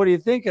 so what do you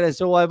think? And I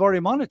said, well, I've already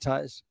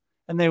monetized.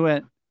 And they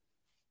went,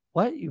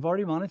 what? You've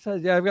already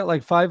monetized? Yeah, I've got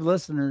like 5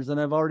 listeners and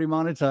I've already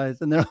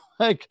monetized. And they're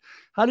like,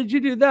 how did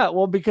you do that?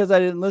 Well, because I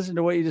didn't listen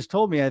to what you just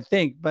told me, I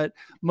think. But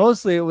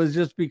mostly it was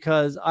just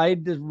because I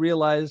just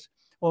realized,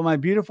 well, my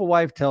beautiful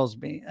wife tells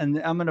me, and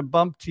I'm going to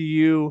bump to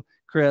you,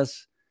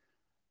 Chris.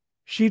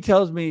 She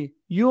tells me,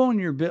 you own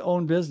your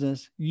own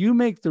business. You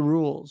make the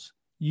rules.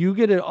 You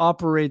get to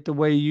operate the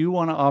way you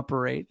want to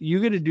operate. You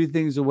get to do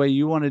things the way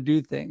you want to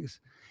do things.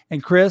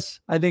 And Chris,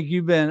 I think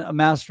you've been a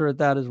master at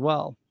that as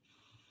well.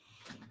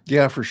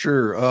 Yeah, for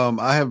sure.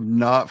 I have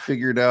not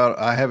figured out,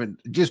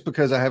 just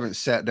because I haven't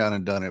sat down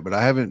and done it, but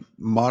I haven't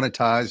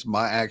monetized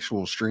my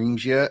actual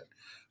streams yet.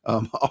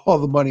 All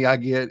the money I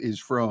get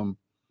is from,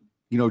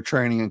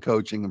 training and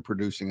coaching and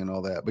producing and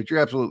all that. But you're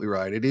absolutely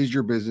right. It is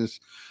your business.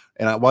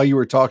 And while you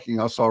were talking,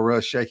 I saw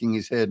Russ shaking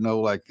his head no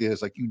like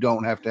this, like you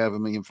don't have to have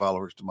 1 million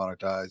followers to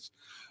monetize.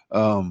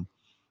 And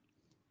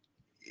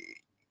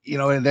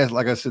that's,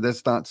 like I said,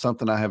 that's not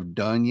something I have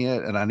done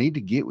yet. And I need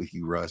to get with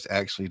you, Russ,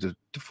 actually, to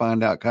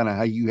find out kind of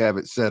how you have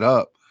it set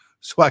up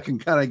so I can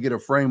kind of get a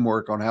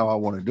framework on how I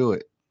want to do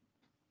it.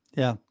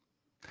 Yeah.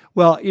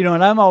 Well,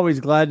 and I'm always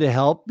glad to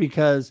help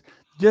because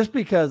just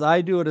because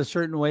I do it a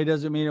certain way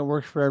doesn't mean it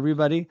works for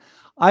everybody.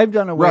 I've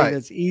done a way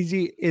that's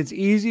easy. It's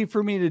easy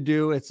for me to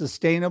do. It's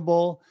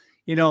sustainable.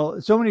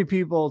 So many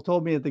people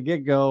told me at the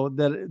get-go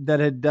that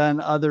had done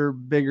other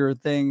bigger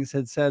things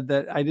had said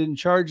that I didn't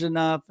charge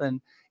enough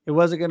and it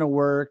wasn't going to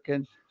work.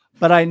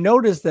 But I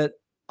noticed that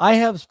I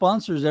have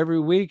sponsors every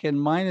week and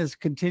mine is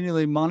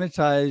continually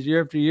monetized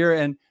year after year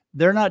and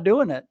they're not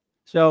doing it.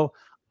 So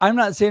I'm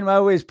not saying my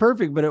way is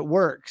perfect, but it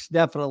works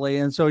definitely.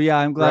 And so, yeah,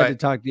 I'm glad to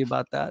talk to you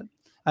about that.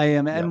 I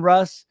am. And Yep.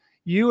 Russ,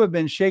 you have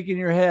been shaking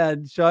your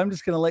head, so I'm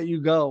just going to let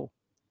you go.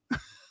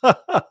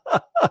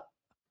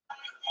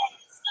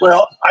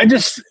 Well, I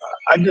just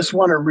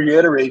want to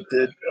reiterate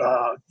that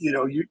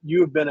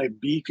you have been a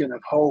beacon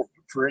of hope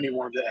for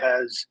anyone that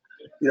has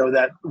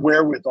that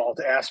wherewithal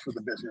to ask for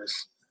the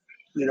business.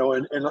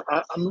 And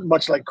I'm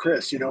much like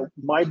Chris.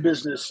 My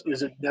business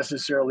isn't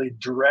necessarily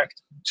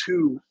direct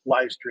to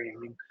live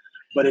streaming,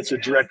 but it's a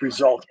direct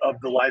result of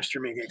the live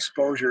streaming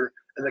exposure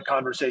and the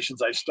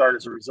conversations I start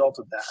as a result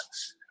of that.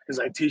 Because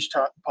I teach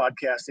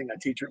podcasting, I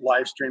teach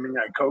live streaming,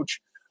 I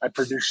coach, I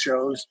produce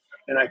shows,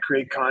 and I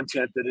create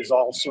content that is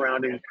all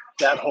surrounding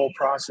that whole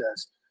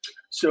process.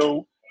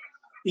 So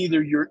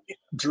either you're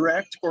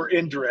direct or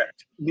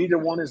indirect. Neither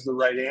one is the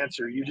right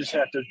answer. You just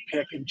have to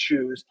pick and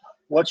choose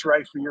what's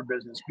right for your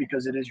business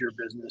because it is your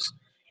business.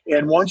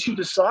 And once you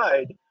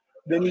decide,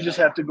 then you just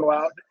have to go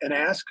out and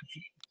ask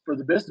for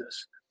the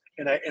business.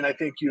 And I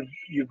think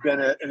you've been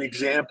an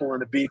example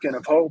and a beacon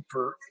of hope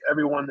for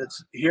everyone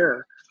that's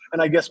here.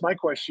 And I guess my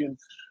question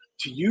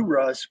to you,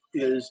 Russ,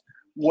 is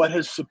what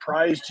has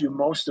surprised you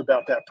most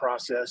about that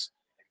process,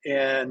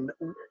 and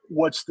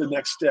what's the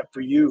next step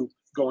for you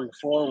going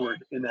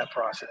forward in that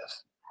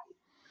process?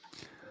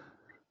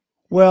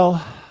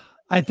 Well,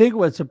 I think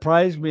what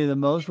surprised me the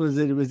most was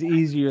that it was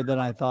easier than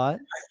I thought,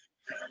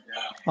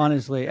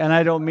 honestly. And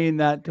I don't mean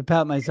that to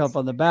pat myself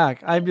on the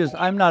back.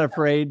 I'm not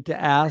afraid to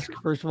ask.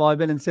 First of all, I've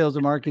been in sales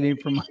and marketing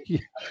for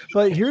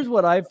but here's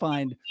what I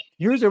find.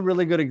 Here's a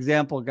really good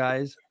example,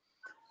 guys.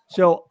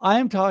 So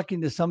I'm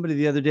talking to somebody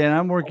the other day, and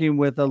I'm working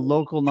with a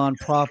local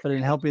nonprofit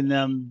and helping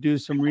them do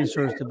some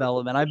resource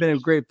development. I've been a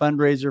great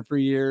fundraiser for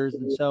years,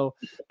 and so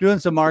doing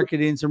some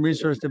marketing, some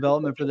resource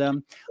development for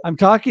them. I'm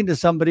talking to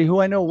somebody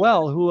who I know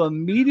well, who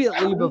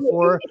immediately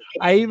before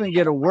I even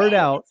get a word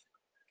out,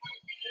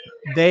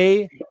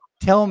 they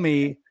tell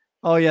me,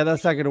 "Oh yeah,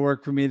 that's not going to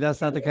work for me.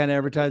 That's not the kind of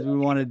advertising we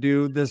want to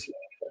do. This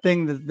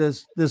thing that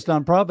this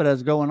nonprofit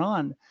has going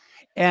on,"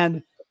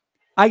 and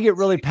I get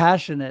really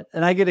passionate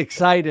and I get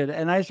excited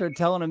and I start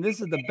telling them, this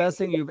is the best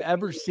thing you've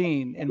ever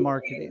seen in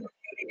marketing.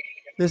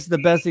 This is the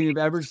best thing you've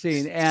ever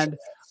seen. And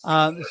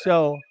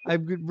so I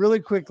really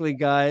quickly,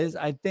 guys,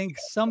 I think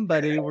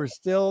we're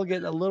still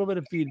getting a little bit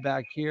of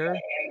feedback here.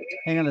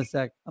 Hang on a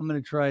sec. I'm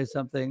going to try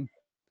something.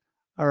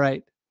 All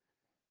right.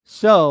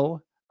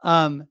 So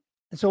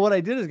what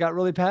I did is got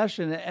really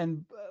passionate,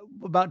 and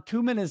about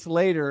 2 minutes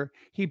later,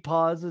 he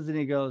pauses and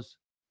he goes,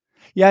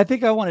 "Yeah, I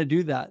think I want to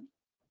do that."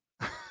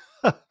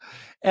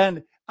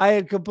 And I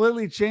had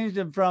completely changed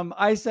him from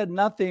I said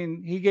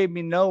nothing, he gave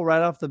me no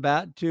right off the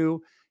bat,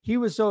 to he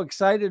was so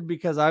excited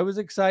because I was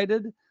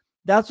excited.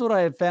 That's what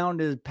I have found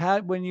is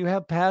when you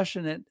have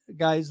passionate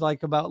guys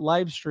like about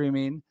live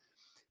streaming,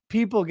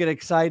 people get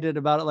excited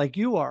about it like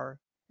you are.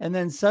 And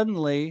then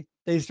suddenly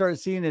they start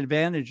seeing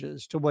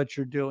advantages to what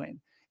you're doing.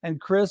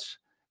 And Chris,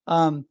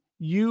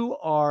 you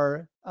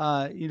are,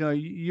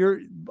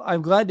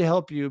 I'm glad to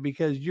help you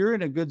because you're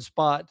in a good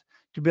spot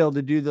to be able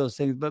to do those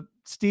things. But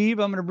Steve,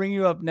 I'm going to bring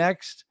you up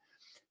next.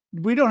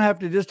 We don't have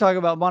to just talk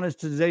about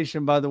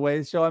monetization, by the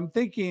way. So I'm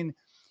thinking,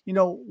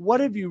 what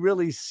have you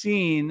really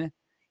seen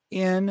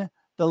in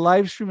the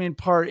live streaming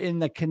part, in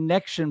the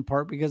connection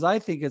part? Because I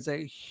think it's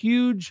a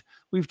huge,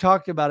 we've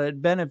talked about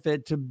it,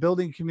 benefit to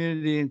building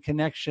community and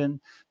connection,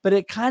 but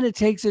it kind of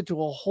takes it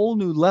to a whole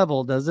new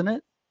level, doesn't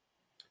it?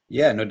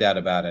 Yeah, no doubt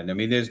about it. I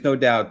mean, there's no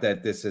doubt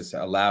that this has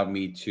allowed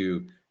me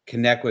to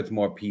connect with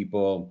more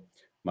people.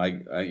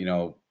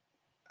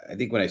 I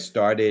think when I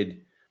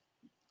started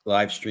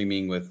live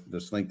streaming with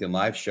this LinkedIn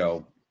Live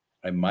show,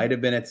 I might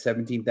have been at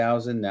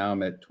 17,000. Now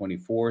I'm at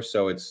 24.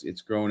 So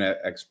it's grown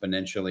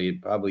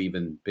exponentially, probably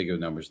even bigger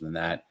numbers than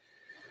that.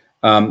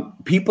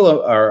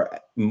 People are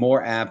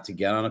more apt to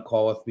get on a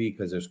call with me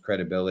because there's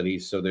credibility.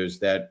 So there's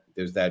that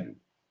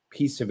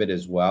piece of it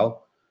as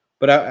well.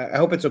 But I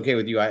hope it's okay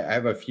with you. I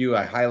have a few.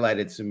 I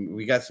highlighted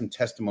we got some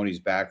testimonies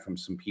back from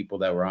some people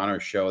that were on our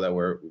show that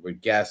were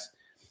guests.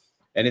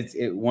 And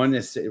one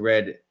is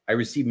read, I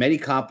received many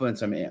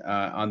compliments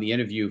on the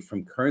interview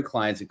from current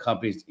clients and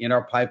companies in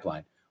our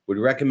pipeline. Would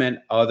recommend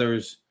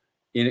others.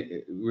 We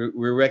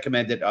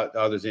recommended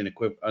others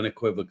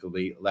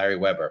unequivocally, Larry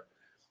Weber.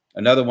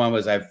 Another one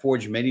was, I've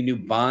forged many new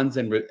bonds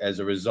as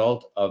a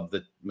result of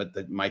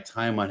my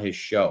time on his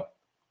show.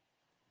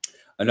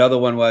 Another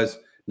one was,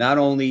 not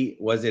only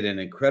was it an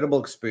incredible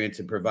experience,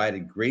 it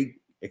provided great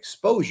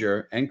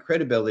exposure and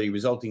credibility,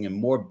 resulting in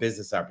more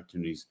business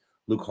opportunities,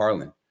 Luke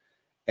Harlan.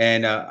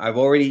 And I've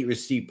already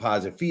received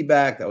positive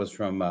feedback. That was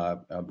from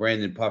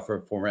Brandon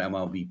Puffer, former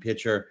MLB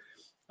pitcher.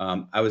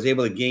 I was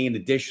able to gain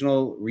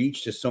additional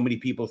reach to so many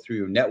people through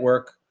your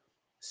network,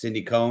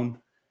 Cindy Cohn.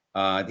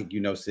 I think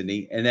you know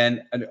Cindy. And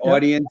then the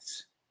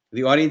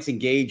audience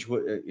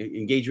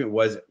engagement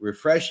was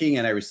refreshing,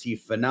 and I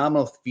received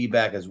phenomenal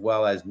feedback as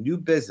well as new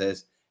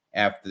business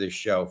after the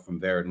show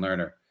from Vered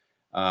Lerner.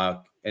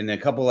 And then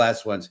a couple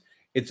last ones.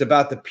 It's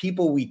about the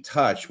people we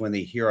touch when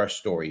they hear our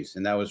stories.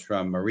 And that was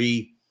from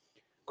Marie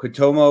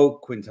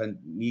Quintomo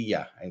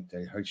Quintanilla. I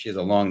heard she has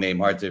a long name,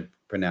 hard to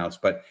pronounce.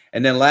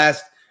 And then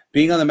last,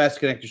 being on the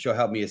Master Connector show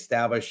helped me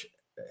establish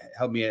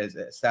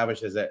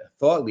as a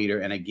thought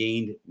leader, and I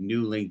gained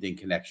new LinkedIn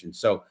connections.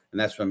 So,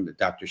 and that's from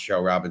Dr.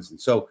 Cheryl Robinson.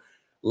 So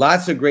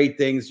lots of great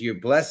things. You're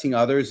blessing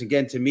others.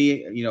 Again, to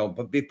me, you know,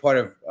 a big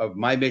part of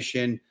my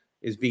mission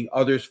is being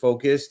others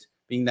focused,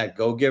 being that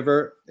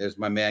go-giver. There's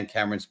my man,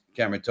 Cameron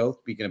Toth,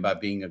 speaking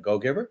about being a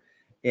go-giver.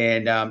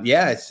 And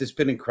yeah, it's just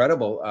been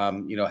incredible,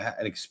 you know,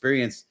 an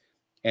experience.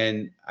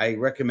 And I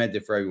recommend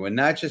it for everyone,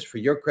 not just for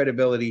your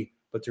credibility,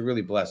 but to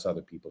really bless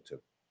other people too.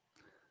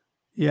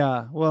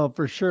 Yeah, well,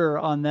 for sure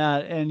on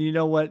that. And you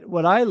know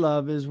what I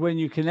love is when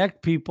you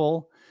connect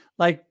people,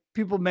 like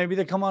people maybe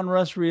that come on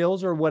Russ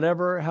Reels or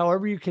whatever,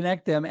 however you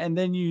connect them, and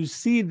then you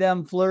see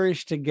them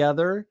flourish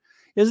together.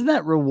 Isn't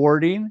that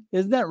rewarding?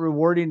 Isn't that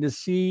rewarding to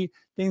see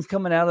things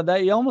coming out of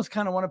that? You almost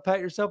kind of want to pat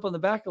yourself on the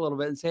back a little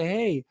bit and say,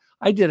 "Hey,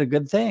 I did a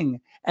good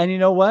thing." And you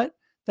know what?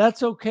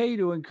 That's okay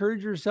to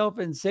encourage yourself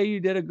and say you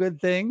did a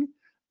good thing.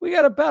 We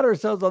got to pat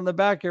ourselves on the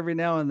back every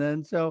now and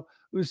then. So,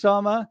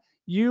 Usama,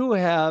 you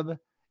have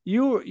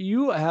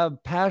you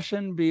have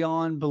passion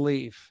beyond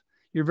belief.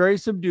 You're very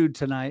subdued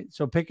tonight,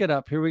 so pick it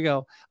up. Here we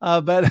go.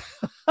 But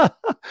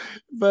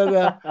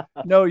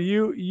no,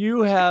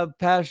 you have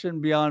passion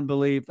beyond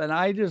belief, and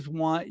I just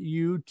want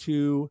you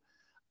to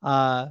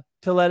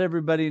let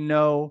everybody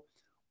know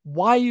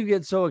why you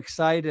get so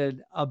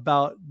excited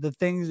about the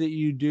things that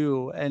you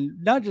do, and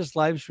not just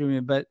live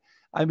streaming, but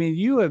I mean,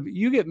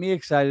 you get me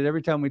excited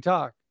every time we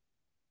talk.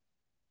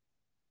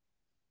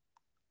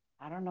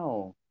 I don't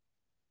know.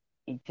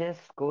 It just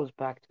goes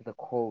back to the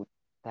quote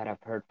that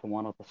I've heard from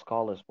one of the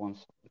scholars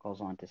once.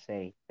 Goes on to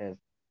say, says,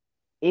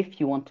 if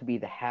you want to be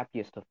the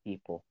happiest of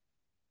people,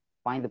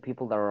 find the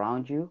people that are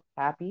around you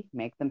happy,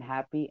 make them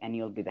happy, and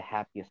you'll be the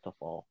happiest of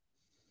all.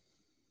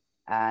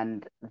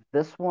 And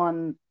this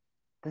one,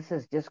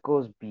 just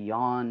goes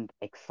beyond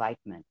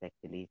excitement,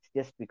 actually. It's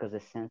just because a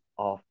sense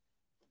of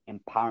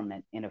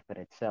empowerment in of it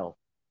itself.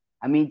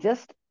 I mean,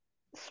 just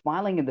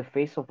smiling in the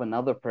face of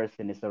another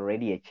person is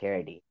already a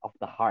charity of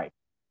the heart.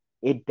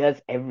 It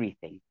does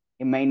everything.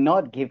 It may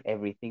not give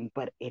everything,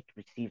 but it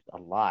receives a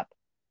lot.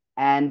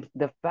 And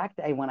the fact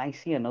that when I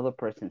see another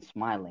person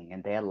smiling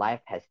and their life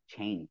has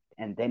changed,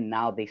 and then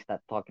now they start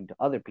talking to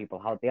other people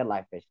how their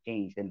life has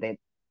changed, and then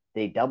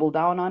they double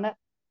down on it,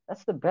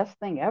 that's the best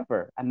thing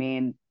ever. I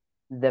mean,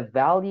 the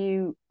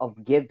value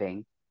of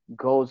giving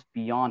goes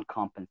beyond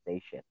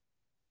compensation.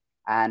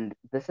 And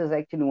this is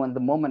actually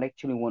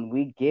when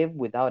we give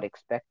without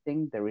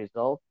expecting, the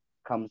result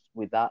comes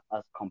without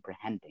us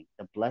comprehending.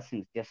 The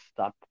blessings just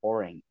start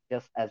pouring,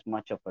 just as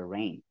much of a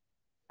rain.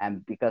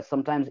 And because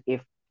sometimes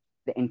if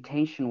the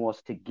intention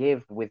was to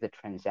give with a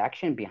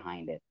transaction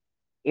behind it,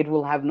 it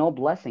will have no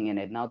blessing in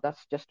it. Now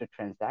that's just a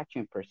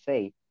transaction per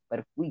se. But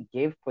if we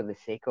give for the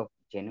sake of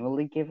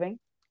genuinely giving,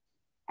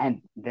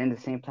 and then at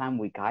the same time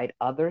we guide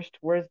others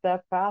towards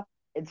that path,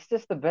 it's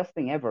just the best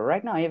thing ever.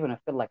 Right now, I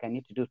feel like I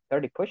need to do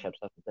 30 push-ups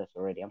after this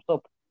already.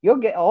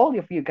 All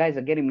of you guys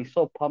are getting me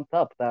so pumped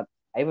up that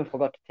I even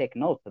forgot to take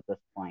notes at this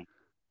point.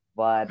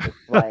 But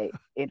it's like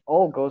it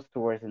all goes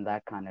towards in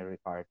that kind of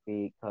regard,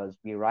 because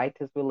we write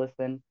as we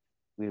listen,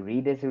 we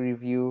read as we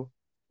review,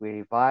 we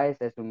revise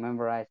as we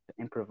memorize, to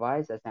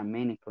improvise as our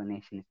main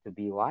inclination is to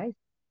be wise,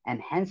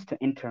 and hence to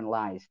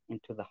internalize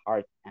into the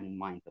hearts and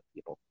minds of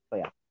people. So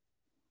yeah.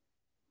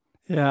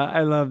 Yeah,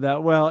 I love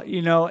that. Well,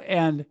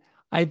 and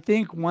I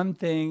think one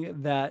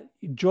thing that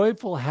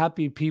joyful,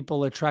 happy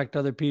people attract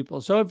other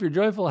people. So if you're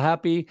joyful,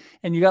 happy,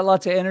 and you got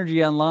lots of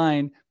energy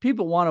online,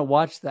 people want to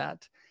watch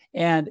that.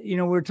 And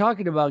we're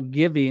talking about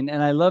giving,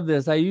 and I love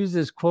this. I use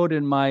this quote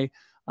in my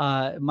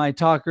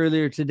talk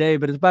earlier today,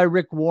 but it's by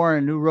Rick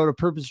Warren, who wrote A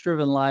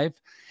Purpose-Driven Life.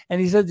 And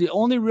he says the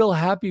only real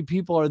happy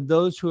people are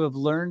those who have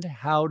learned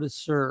how to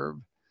serve.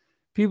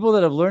 People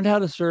that have learned how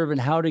to serve and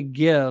how to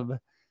give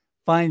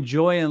find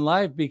joy in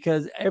life,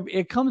 because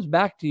it comes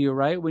back to you,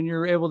 right? When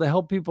you're able to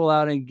help people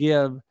out and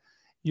give,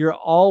 you're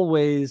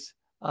always,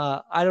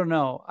 I don't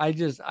know. I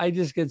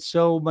just get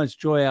so much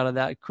joy out of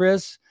that.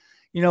 Chris,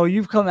 you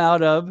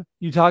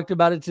talked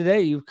about it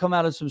today. You've come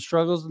out of some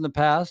struggles in the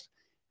past.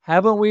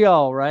 Haven't we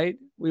all, right?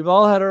 We've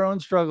all had our own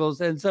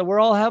struggles. And so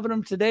we're all having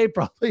them today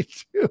probably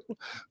too.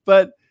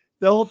 But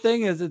the whole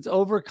thing is it's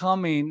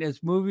overcoming,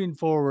 it's moving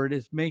forward,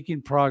 it's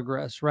making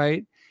progress,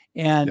 right?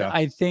 And Yeah.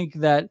 I think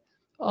that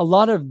a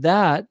lot of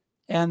that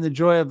and the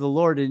joy of the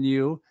Lord in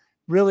you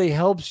really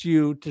helps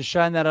you to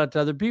shine that out to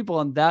other people.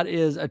 And that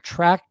is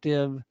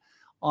attractive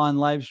on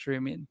live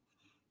streaming.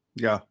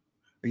 Yeah.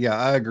 Yeah,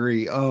 I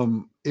agree.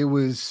 It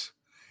was,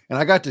 and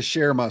I got to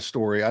share my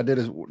story.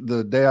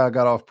 The day I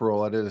got off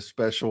parole, I did a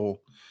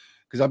special,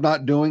 because I'm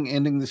not doing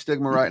Ending the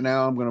Stigma right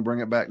now. I'm going to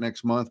bring it back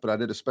next month, but I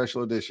did a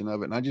special edition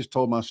of it. And I just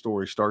told my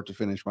story, start to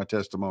finish, my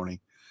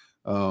testimony,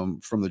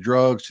 from the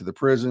drugs to the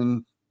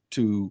prison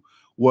to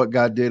what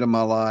God did in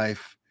my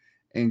life.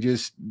 And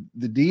just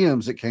the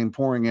DMs that came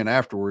pouring in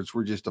afterwards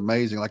were just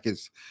amazing.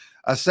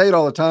 I say it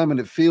all the time, and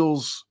it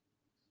feels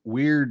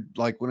weird,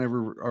 like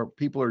whenever our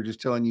people are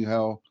just telling you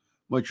how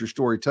much your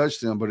story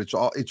touched them, but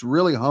it's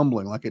really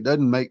humbling. Like, it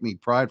doesn't make me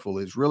prideful.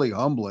 It's really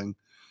humbling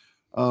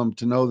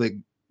to know that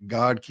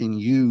God can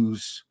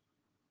use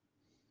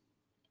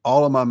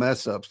all of my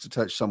mess ups to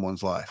touch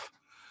someone's life.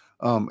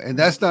 And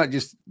that's not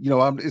just,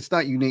 it's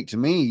not unique to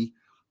me.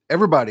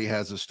 Everybody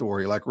has a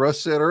story. Like Russ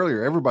said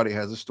earlier, everybody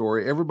has a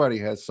story. Everybody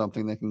has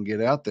something that can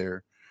get out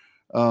there.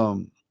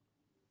 And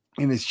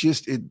it's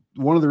just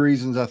one of the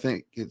reasons I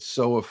think it's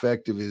so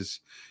effective is,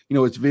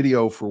 it's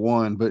video for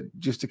one, but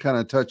just to kind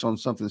of touch on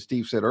something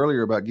Steve said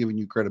earlier about giving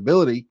you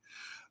credibility.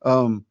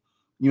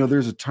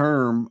 There's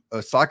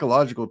a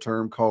psychological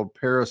term called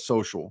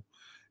parasocial,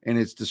 and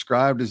it's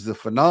described as the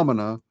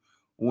phenomena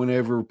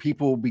whenever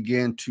people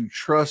begin to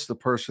trust the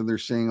person they're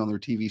seeing on their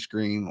TV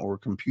screen or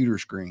computer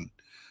screen,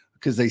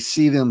 because they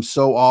see them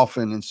so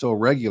often and so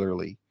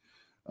regularly.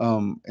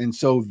 And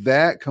so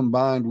that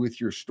combined with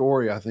your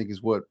story, I think,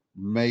 is what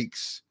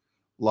makes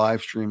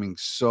live streaming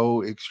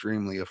so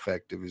extremely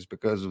effective, is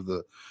because of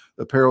the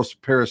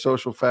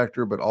parasocial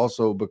factor, but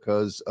also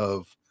because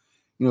of,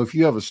 if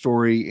you have a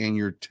story and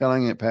you're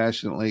telling it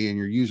passionately and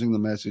you're using the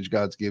message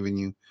God's given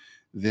you,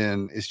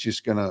 then it's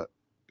gonna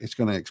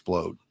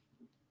explode.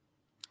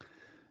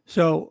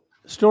 So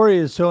story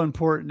is so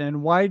important.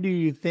 And why do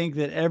you think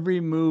that every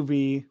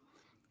movie,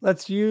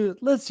 let's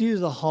use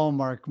a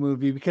Hallmark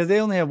movie, because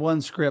they only have one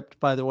script,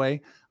 by the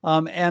way.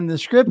 And the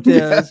script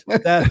is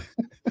that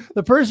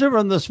the person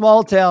from the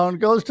small town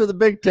goes to the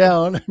big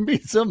town and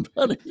meets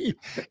somebody,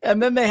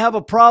 and then they have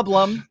a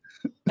problem,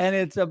 and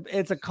it's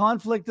a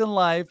conflict in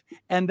life,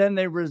 and then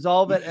they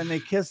resolve it and they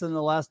kiss in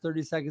the last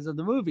 30 seconds of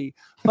the movie.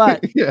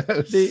 But yes.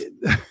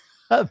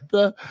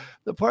 the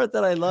part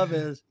that I love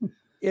is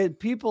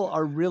people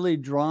are really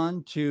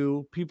drawn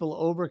to people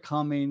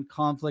overcoming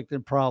conflict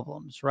and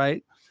problems,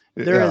 right?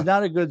 There is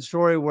not a good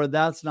story where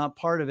that's not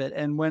part of it.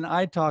 And when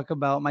I talk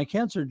about my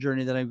cancer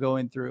journey that I'm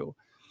going through,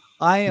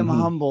 I am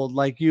humbled,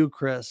 like you,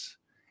 Chris,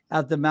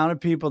 at the amount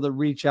of people that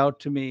reach out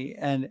to me.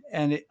 And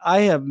I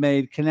have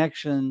made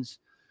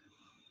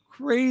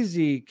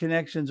crazy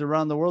connections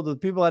around the world with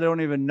people I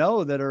don't even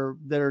know that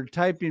are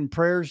typing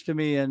prayers to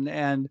me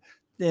and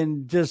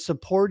just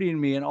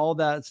supporting me and all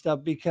that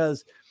stuff,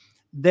 because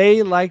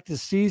they like to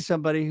see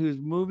somebody who's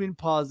moving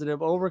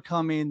positive,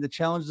 overcoming the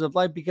challenges of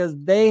life, because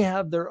they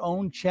have their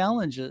own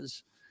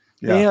challenges.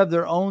 Yeah. They have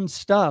their own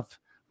stuff,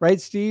 right,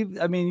 Steve?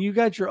 I mean, you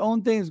got your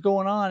own things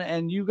going on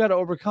and you got to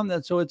overcome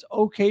that. So it's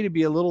okay to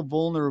be a little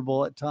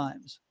vulnerable at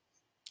times.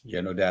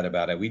 Yeah, no doubt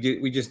about it.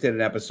 We just did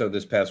an episode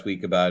this past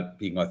week about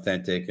being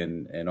authentic,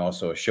 and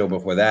also a show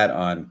before that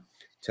on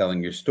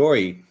telling your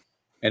story.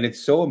 And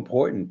it's so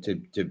important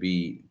to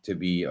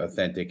be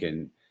authentic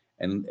and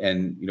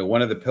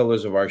one of the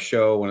pillars of our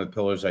show, one of the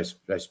pillars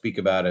I speak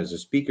about as a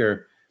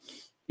speaker,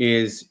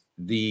 is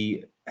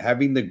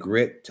having the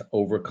grit to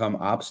overcome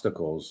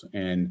obstacles.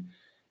 And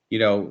we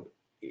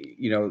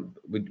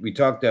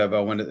talked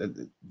about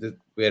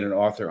we had an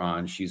author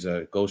on. She's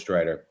a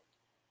ghostwriter,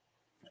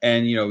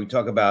 and we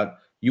talk about,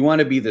 you want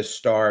to be the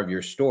star of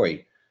your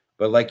story,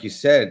 but like you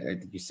said, I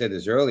think you said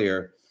this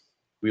earlier,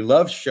 we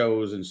love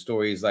shows and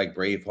stories like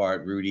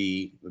Braveheart,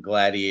 Rudy, The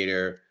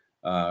Gladiator,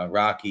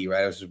 Rocky,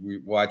 right? I was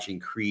watching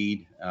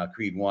Creed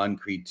 1,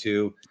 Creed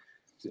 2.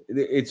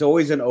 It's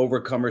always an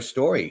overcomer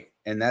story,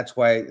 and that's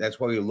why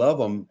we love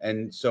them.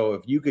 And so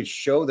if you could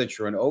show that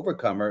you're an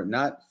overcomer,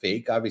 not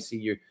fake, obviously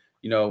you're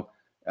going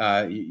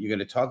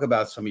to talk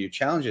about some of your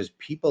challenges.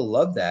 People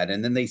love that,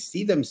 and then they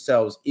see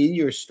themselves in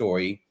your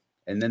story,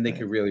 and then they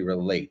can really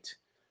relate.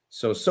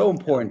 So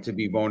important to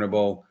be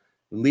vulnerable,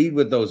 lead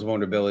with those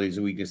vulnerabilities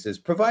and weaknesses,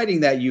 providing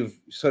that you've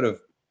sort of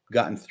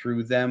gotten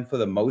through them for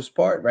the most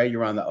part, right?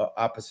 You're on the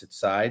opposite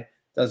side.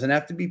 Doesn't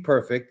have to be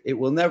perfect. It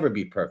will never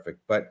be perfect.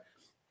 But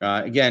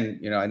again,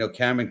 I know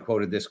Cameron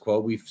quoted this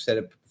quote. We've said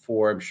it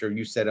before. I'm sure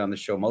you said it on the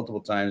show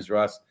multiple times,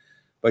 Russ.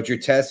 But your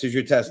test is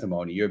your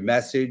testimony. Your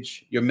mess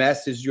is your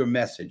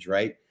message,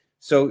 right?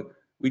 So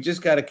we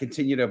just got to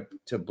continue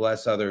to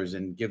bless others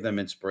and give them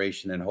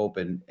inspiration and hope,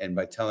 and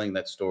by telling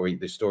that story,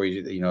 the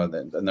stories,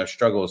 and their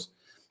struggles,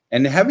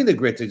 and having the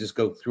grit to just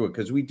go through it,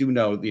 because we do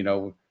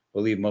know,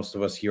 believe most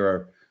of us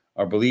here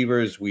are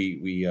believers.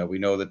 We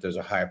know that there's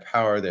a higher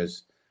power.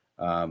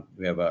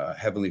 We have a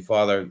heavenly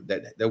Father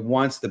that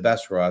wants the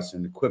best for us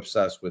and equips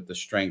us with the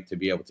strength to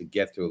be able to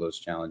get through those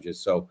challenges.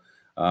 So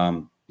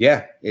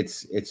yeah,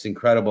 it's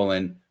incredible,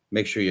 and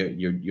make sure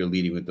you're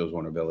leading with those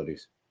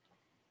vulnerabilities.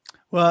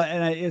 Well,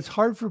 and it's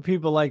hard for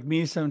people like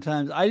me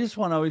sometimes. I just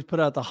want to always put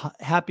out the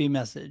happy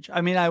message. I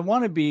mean, I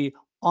want to be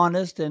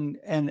honest and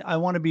I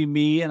want to be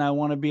me and I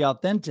want to be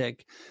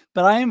authentic,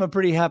 but I am a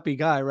pretty happy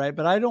guy, right?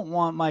 But I don't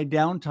want my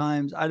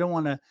downtimes.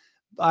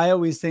 I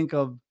always think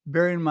of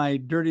bearing my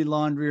dirty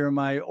laundry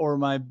or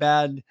my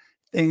bad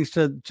things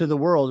to the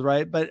world,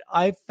 right? But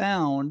I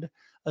found,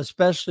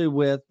 especially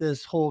with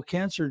this whole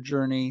cancer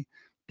journey,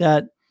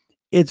 that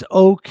it's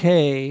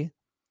okay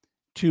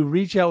to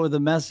reach out with a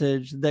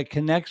message that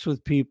connects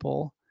with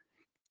people.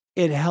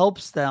 It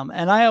helps them.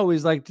 And I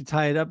always like to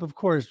tie it up, of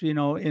course,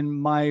 in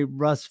my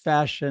Russ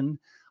fashion.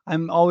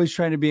 I'm always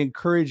trying to be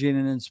encouraging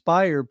and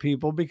inspire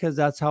people, because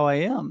that's how I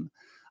am.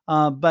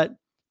 But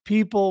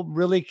people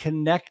really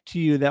connect to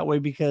you that way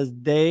because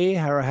they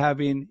are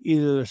having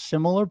either a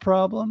similar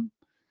problem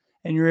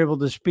and you're able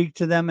to speak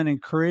to them and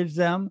encourage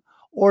them,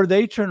 or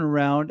they turn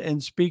around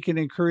and speak and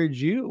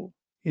encourage you.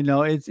 You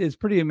know, it's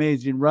pretty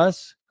amazing.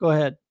 Russ, go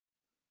ahead.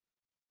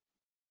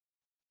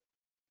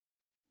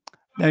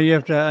 Now you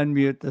have to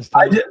unmute this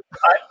I, time.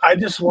 I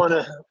just want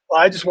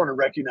to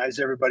recognize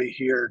everybody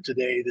here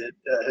today that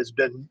has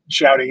been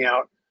shouting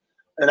out,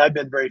 and I've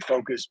been very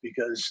focused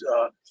because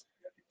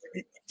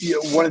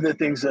one of the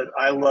things that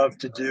I love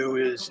to do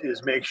is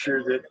make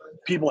sure that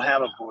people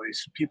have a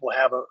voice, people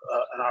have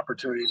an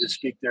opportunity to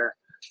speak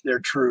their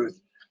truth.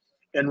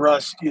 And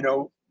Russ,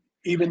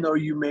 even though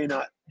you may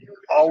not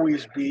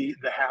always be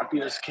the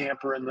happiest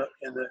camper in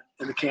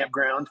the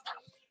campground,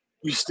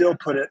 you still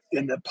put it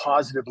in the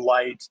positive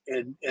light,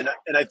 and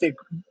I think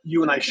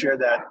you and I share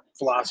that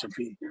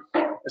philosophy.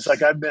 It's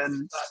like I've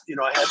been,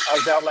 I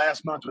was out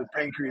last month with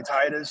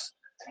pancreatitis.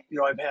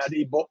 I've had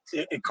E.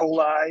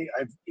 coli.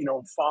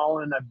 I've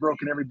fallen. I've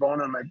broken every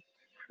bone on my,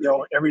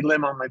 every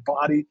limb on my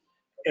body,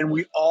 and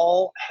we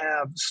all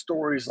have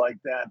stories like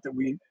that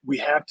we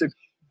have to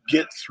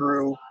get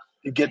through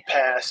and get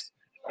past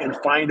and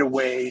find a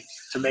way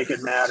to make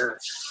it matter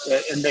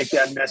and make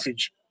that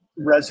message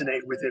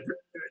resonate with it,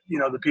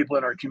 the people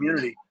in our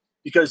community.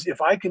 Because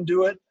if I can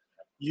do it,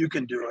 you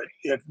can do it.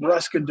 If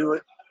Russ can do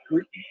it,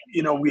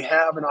 we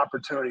have an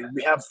opportunity.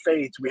 We have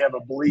faith. We have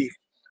a belief.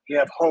 We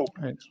have hope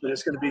Right. that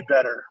it's going to be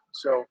better.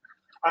 So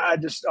I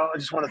just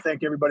want to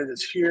thank everybody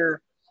that's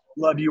here.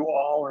 Love you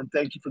all, and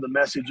thank you for the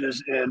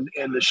messages and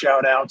the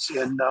shout outs.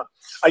 And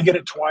I get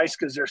it twice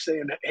because they're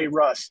saying, "Hey,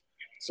 Russ."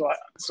 So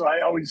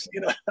I always,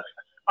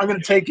 I'm going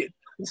to take it.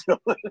 So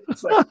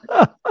it's like,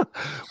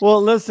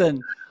 Well,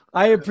 listen,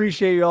 I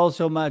appreciate you all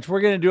so much.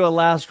 We're going to do a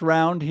last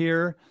round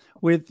here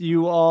with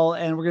you all,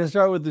 and we're going to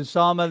start with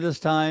Usama this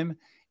time.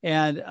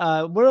 And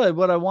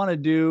what I want to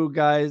do,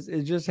 guys,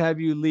 is just have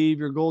you leave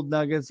your gold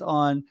nuggets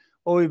on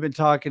what we've been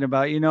talking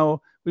about.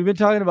 We've been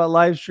talking about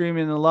live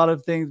streaming and a lot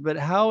of things, but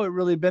how it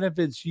really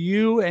benefits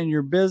you and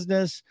your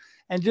business.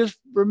 And just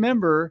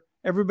remember,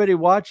 everybody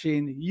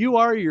watching, you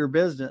are your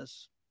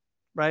business,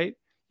 right?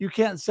 You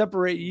can't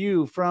separate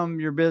you from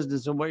your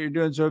business and what you're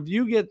doing. So if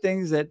you get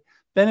things that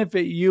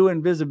benefit you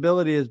and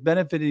visibility is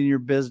benefiting your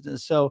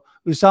business. So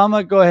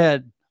Usama, go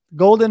ahead.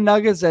 Golden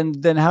nuggets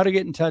and then how to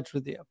get in touch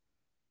with you.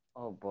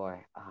 Oh boy,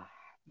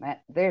 man,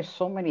 there's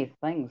so many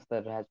things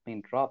that has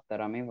been dropped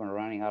that I'm even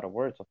running out of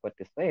words of what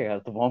to say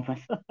at the moment.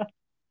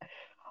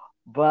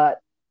 But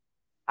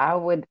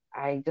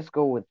I just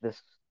go with this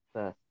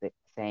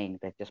saying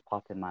that just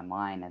popped in my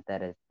mind, and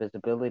that is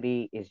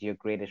visibility is your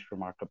greatest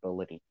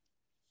remarkability,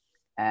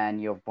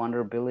 and your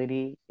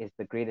vulnerability is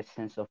the greatest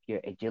sense of your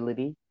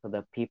agility, so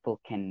that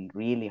people can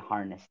really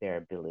harness their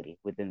ability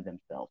within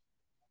themselves.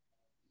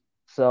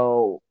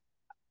 So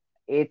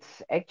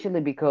it's actually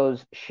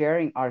because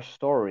sharing our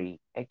story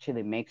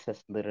actually makes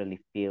us literally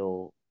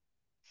feel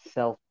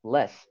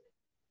selfless,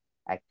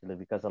 actually,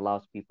 because it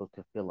allows people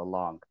to feel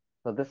along.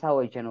 So this is how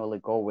I generally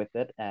go with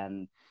it,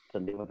 and to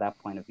live with that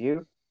point of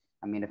view.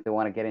 I mean, if they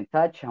want to get in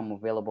touch, I'm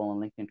available on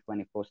LinkedIn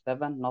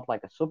 24/7, not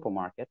like a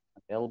supermarket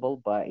available,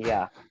 but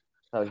yeah.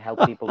 So I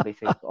help people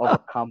basically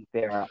overcome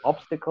their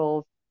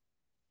obstacles,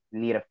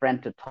 need a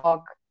friend to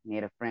talk,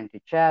 need a friend to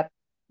chat,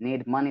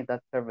 need money.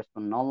 That service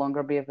will no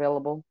longer be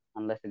available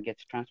unless it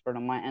gets transferred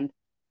on my end.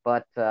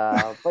 But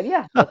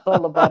yeah, that's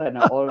all about it.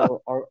 And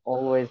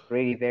always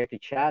ready there to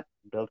chat,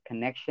 build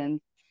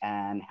connections,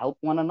 and help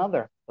one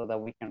another so that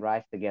we can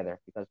rise together.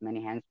 Because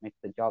many hands makes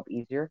the job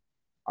easier,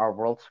 our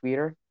world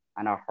sweeter,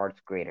 and our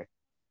hearts greater.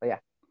 So yeah.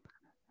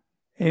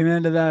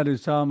 Amen to that,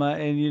 Usama.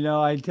 And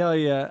I tell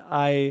you,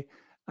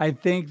 I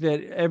think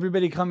that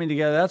everybody coming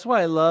together, that's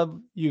why I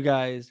love you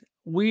guys.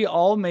 We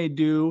all may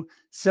do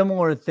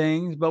similar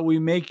things, but we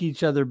make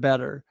each other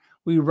better.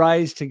 We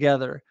rise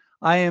together.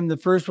 I am the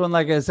first one,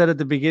 like I said at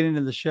the beginning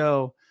of the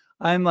show.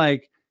 I'm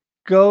like,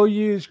 go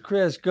use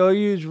Chris, go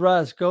use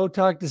Russ, go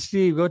talk to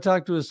Steve, go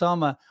talk to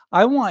Usama.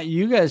 I want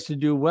you guys to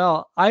do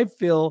well. I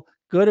feel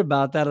good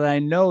about that. And I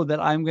know that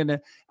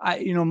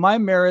my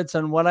merits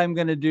on what I'm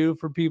going to do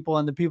for people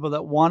and the people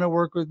that want to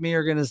work with me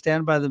are going to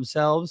stand by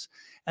themselves,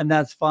 and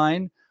that's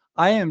fine.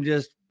 I am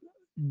just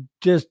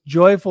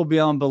joyful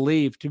beyond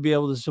belief to be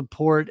able to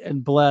support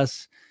and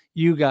bless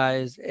you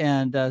guys.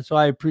 And so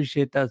I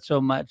appreciate that so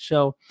much.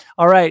 So,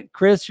 all right,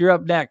 Chris, you're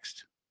up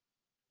next.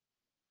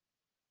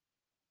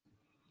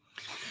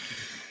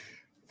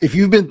 If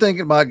you've been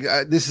thinking about,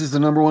 this is the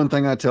number one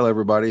thing I tell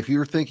everybody. If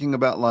you're thinking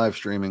about live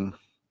streaming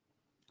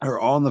or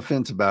on the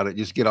fence about it,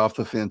 just get off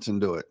the fence and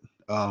do it.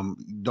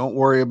 Don't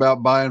worry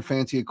about buying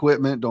fancy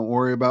equipment. Don't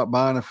worry about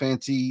buying a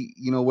fancy,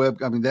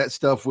 web. I mean, that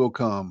stuff will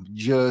come.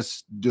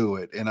 Just do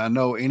it. And I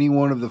know any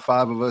one of the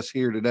 5 of us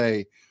here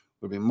today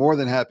would be more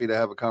than happy to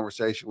have a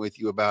conversation with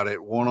you about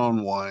it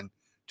one-on-one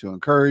to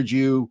encourage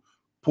you,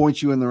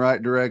 point you in the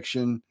right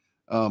direction.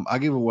 I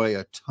give away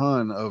a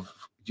ton of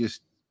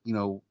just,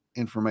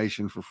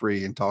 information for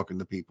free and talking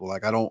to people.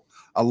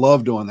 I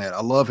love doing that.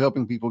 I love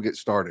helping people get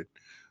started.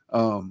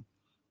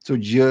 So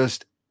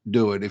just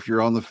do it. If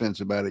you're on the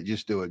fence about it,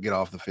 just do it. Get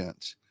off the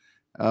fence.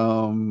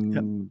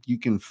 You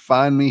can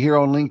find me here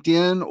on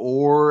LinkedIn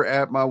or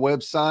at my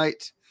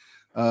website,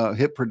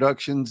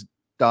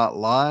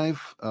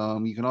 hitproductions.live.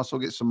 You can also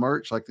get some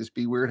merch, like this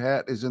Be Weird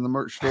hat is in the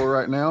merch store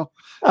right now.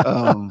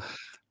 I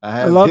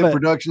have love Hit it.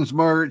 Productions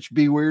merch,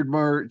 Be Weird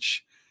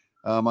merch.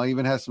 I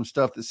even have some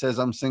stuff that says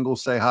I'm single,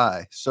 say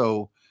hi.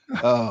 So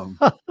a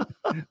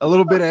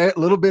little bit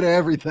of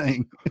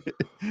everything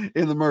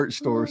in the merch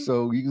store.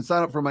 So you can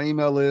sign up for my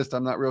email list.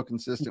 I'm not real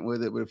consistent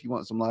with it, but if you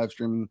want some live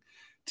streaming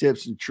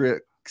tips and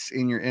tricks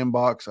in your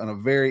inbox on a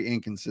very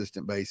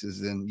inconsistent basis,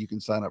 then you can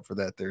sign up for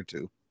that there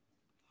too.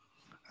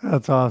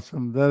 That's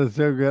awesome. That is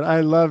so good.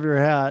 I love your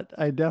hat.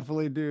 I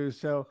definitely do.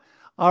 So,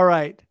 all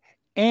right.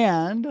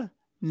 And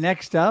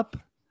next up,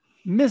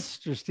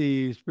 Mr.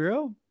 Steve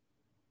Spiro.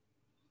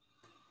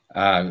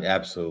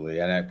 Absolutely,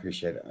 and I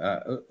appreciate it.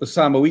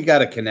 Osama, we got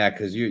to connect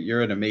because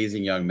you're an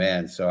amazing young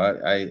man. So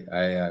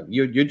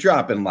you're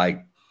dropping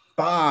like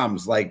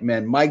bombs, like,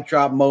 man, mic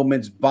drop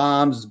moments,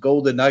 bombs,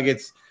 golden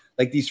nuggets,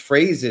 like these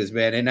phrases,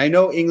 man. And I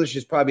know English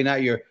is probably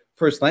not your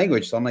first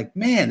language, so I'm like,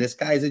 man, this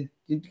guy's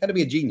got to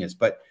be a genius.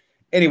 But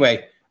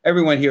anyway,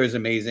 everyone here is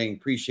amazing.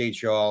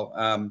 Appreciate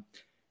y'all.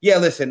 Yeah,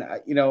 listen,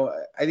 I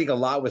think a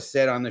lot was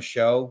said on the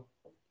show.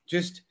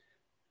 Just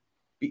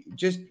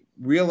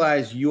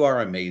realize you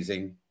are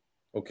amazing.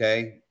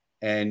 Okay.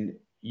 And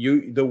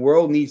the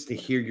world needs to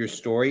hear your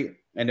story.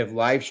 And if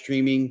live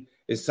streaming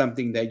is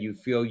something that you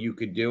feel you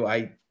could do,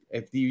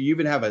 if you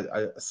even have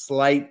a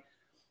slight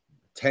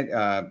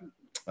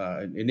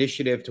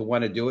initiative to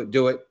want to do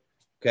it.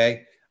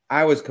 Okay.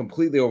 I was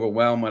completely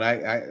overwhelmed when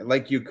I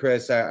like you,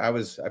 Chris, I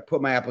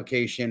put my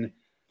application,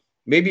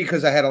 maybe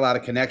because I had a lot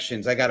of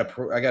connections. I got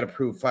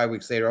approved 5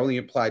 weeks later. I only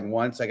applied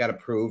once. I got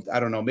approved. I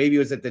don't know. Maybe it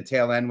was at the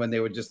tail end when they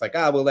were just like,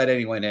 we'll let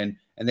anyone in,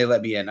 and they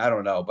let me in. I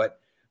don't know.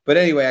 But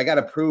anyway, I got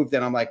approved,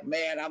 and I'm like,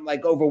 man, I'm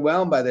like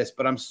overwhelmed by this,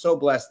 but I'm so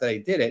blessed that I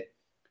did it.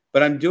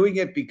 But I'm doing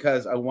it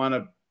because I want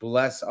to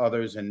bless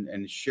others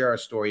and share our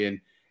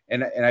story.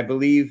 And I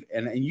believe,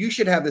 and you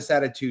should have this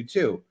attitude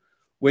too.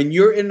 When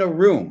you're in a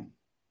room,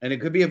 and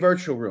it could be a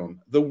virtual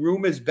room, the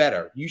room is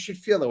better. You should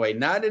feel that way,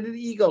 not in an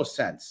ego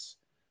sense,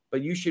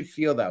 but you should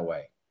feel that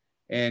way.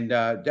 And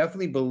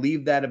definitely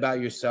believe that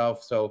about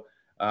yourself. So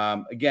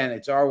again,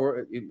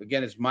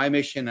 it's my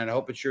mission, and I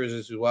hope it's yours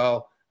as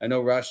well. I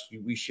know, Russ,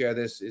 we share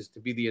this, is to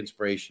be the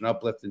inspiration,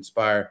 uplift,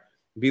 inspire,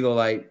 be the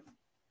light.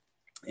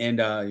 And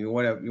you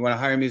want to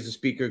hire me as a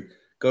speaker,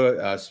 go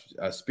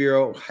to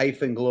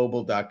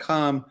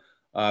spiro-global.com.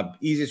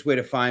 Easiest way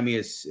to find me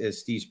is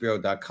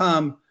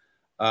stevespiro.com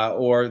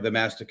or the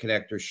Master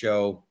Connector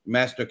Show.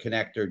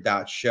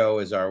 Masterconnector.show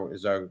is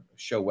our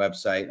show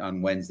website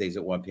on Wednesdays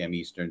at 1 p.m.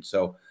 Eastern.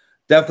 So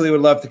definitely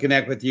would love to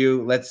connect with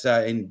you. Let's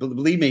and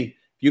believe me,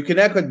 if you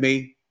connect with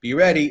me, be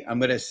ready. I'm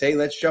going to say,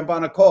 let's jump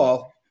on a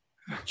call.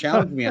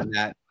 Challenge me on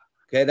that.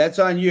 Okay, that's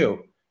on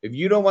you. If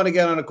you don't want to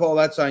get on a call,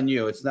 that's on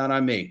you. It's not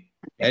on me.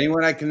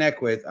 Anyone I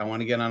connect with, I want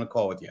to get on a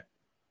call with you.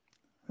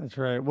 That's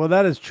right. Well,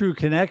 that is true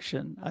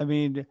connection. I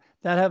mean,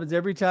 that happens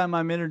every time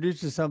I'm introduced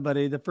to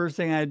somebody. The first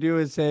thing I do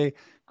is say,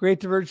 great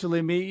to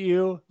virtually meet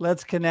you.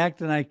 Let's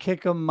connect. And I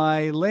kick them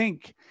my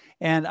link.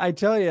 And I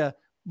tell you,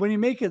 when you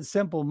make it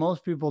simple,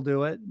 most people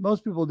do it.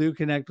 Most people do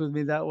connect with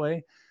me that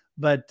way.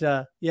 But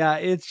yeah,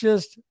 it's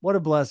just what a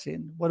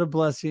blessing. What a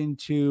blessing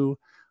to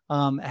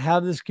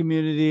have this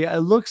community. It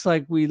looks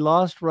like we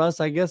lost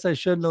Russ. I guess I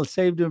shouldn't have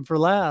saved him for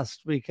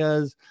last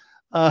because,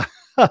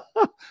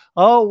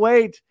 oh,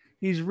 wait,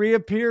 he's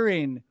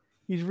reappearing.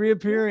 He's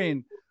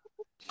reappearing.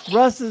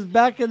 Russ is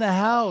back in the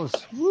house.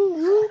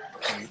 Woo,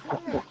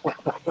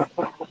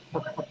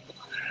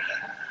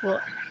 woo.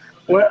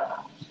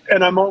 Well,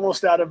 and I'm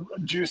almost out of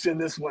juice in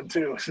this one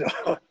too. So,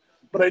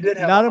 but I did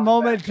have not a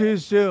moment too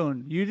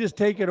soon. You just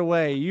take it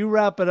away. You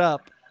wrap it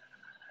up.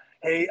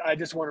 Hey, I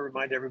just want to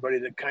remind everybody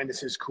that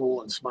kindness is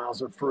cool and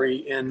smiles are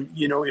free. And,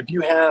 if you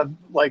have,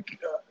 like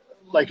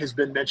has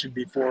been mentioned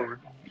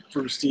before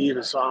from Steve,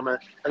 Osama,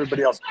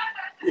 everybody else,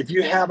 if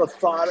you have a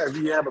thought or if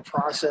you have a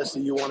process that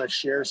you want to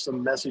share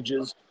some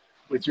messages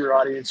with your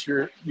audience,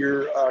 your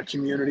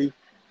community,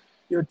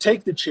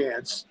 take the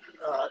chance.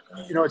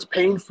 It's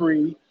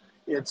pain-free.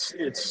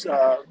 It's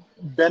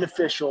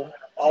beneficial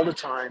all the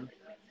time,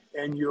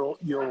 and you'll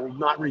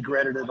not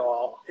regret it at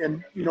all.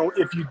 And,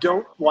 if you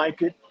don't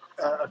like it,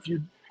 a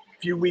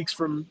few weeks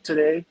from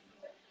today,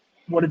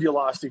 what have you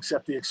lost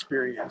except the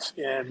experience?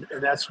 And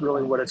that's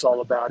really what it's all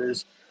about,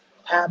 is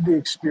have the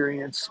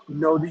experience,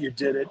 know that you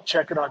did it,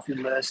 check it off your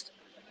list,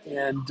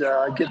 and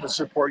get the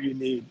support you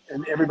need.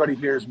 And everybody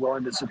here is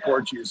willing to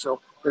support you.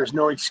 So there's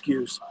no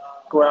excuse.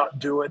 Go out,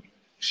 do it,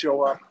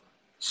 show up,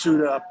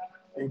 suit up,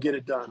 and get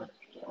it done.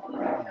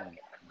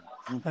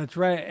 That's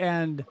right.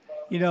 And,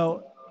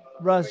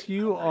 Russ,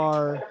 you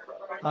are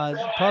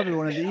probably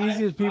one of the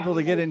easiest people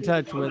to get in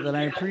touch with, and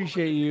I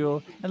appreciate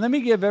you. And let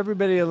me give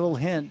everybody a little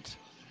hint.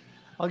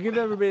 I'll give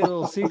everybody a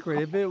little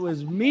secret. If it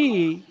was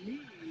me,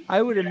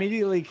 I would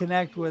immediately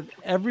connect with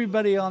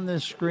everybody on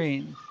this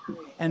screen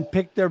and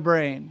pick their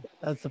brain.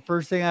 That's the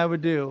first thing I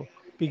would do,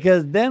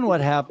 because then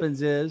what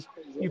happens is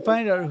you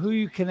find out who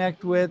you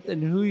connect with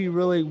and who you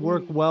really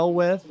work well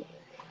with,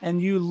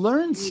 and you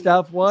learn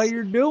stuff while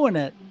you're doing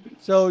it.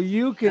 So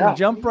you can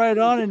jump right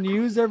on and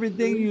use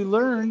everything you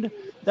learned.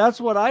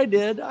 That's what I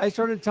did. I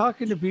started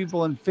talking to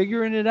people and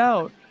figuring it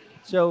out.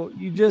 So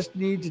you just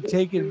need to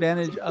take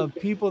advantage of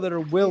people that are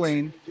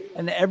willing,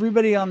 and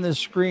everybody on this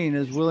screen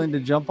is willing to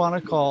jump on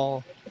a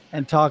call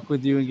and talk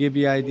with you and give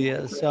you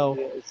ideas.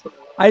 So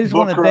I just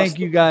want to thank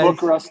you guys.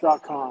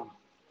 Bookruss.com.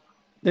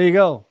 There you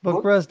go.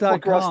 Bookruss.com.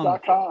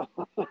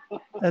 Bookruss.com.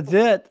 That's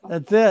it.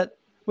 That's it.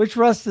 Which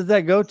Russ does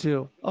that go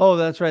to? Oh,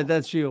 that's right.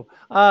 That's you.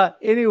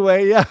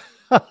 Anyway, yeah.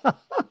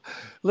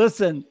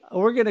 Listen,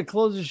 we're going to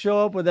close the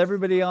show up with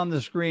everybody on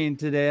the screen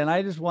today. And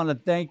I just want to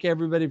thank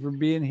everybody for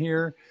being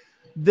here.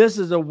 This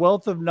is a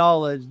wealth of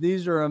knowledge.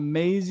 These are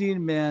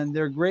amazing men.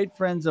 They're great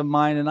friends of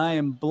mine, and I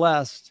am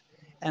blessed,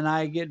 and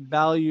I get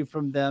value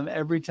from them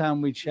every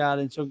time we chat.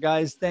 And so,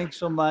 guys, thanks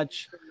so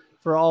much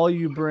for all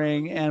you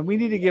bring. And we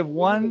need to give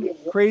one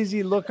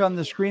crazy look on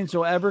the screen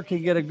so Ever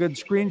can get a good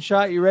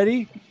screenshot. You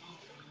ready?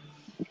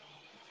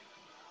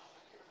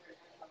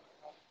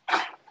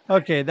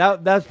 Okay,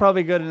 that's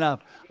probably good enough.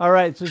 All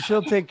right, so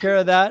she'll take care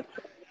of that.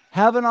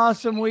 Have an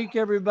awesome week,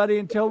 everybody.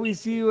 Until we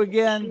see you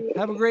again,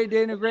 have a great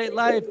day and a great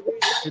life.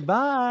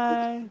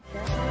 Goodbye.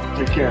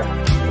 Take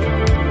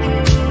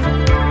care.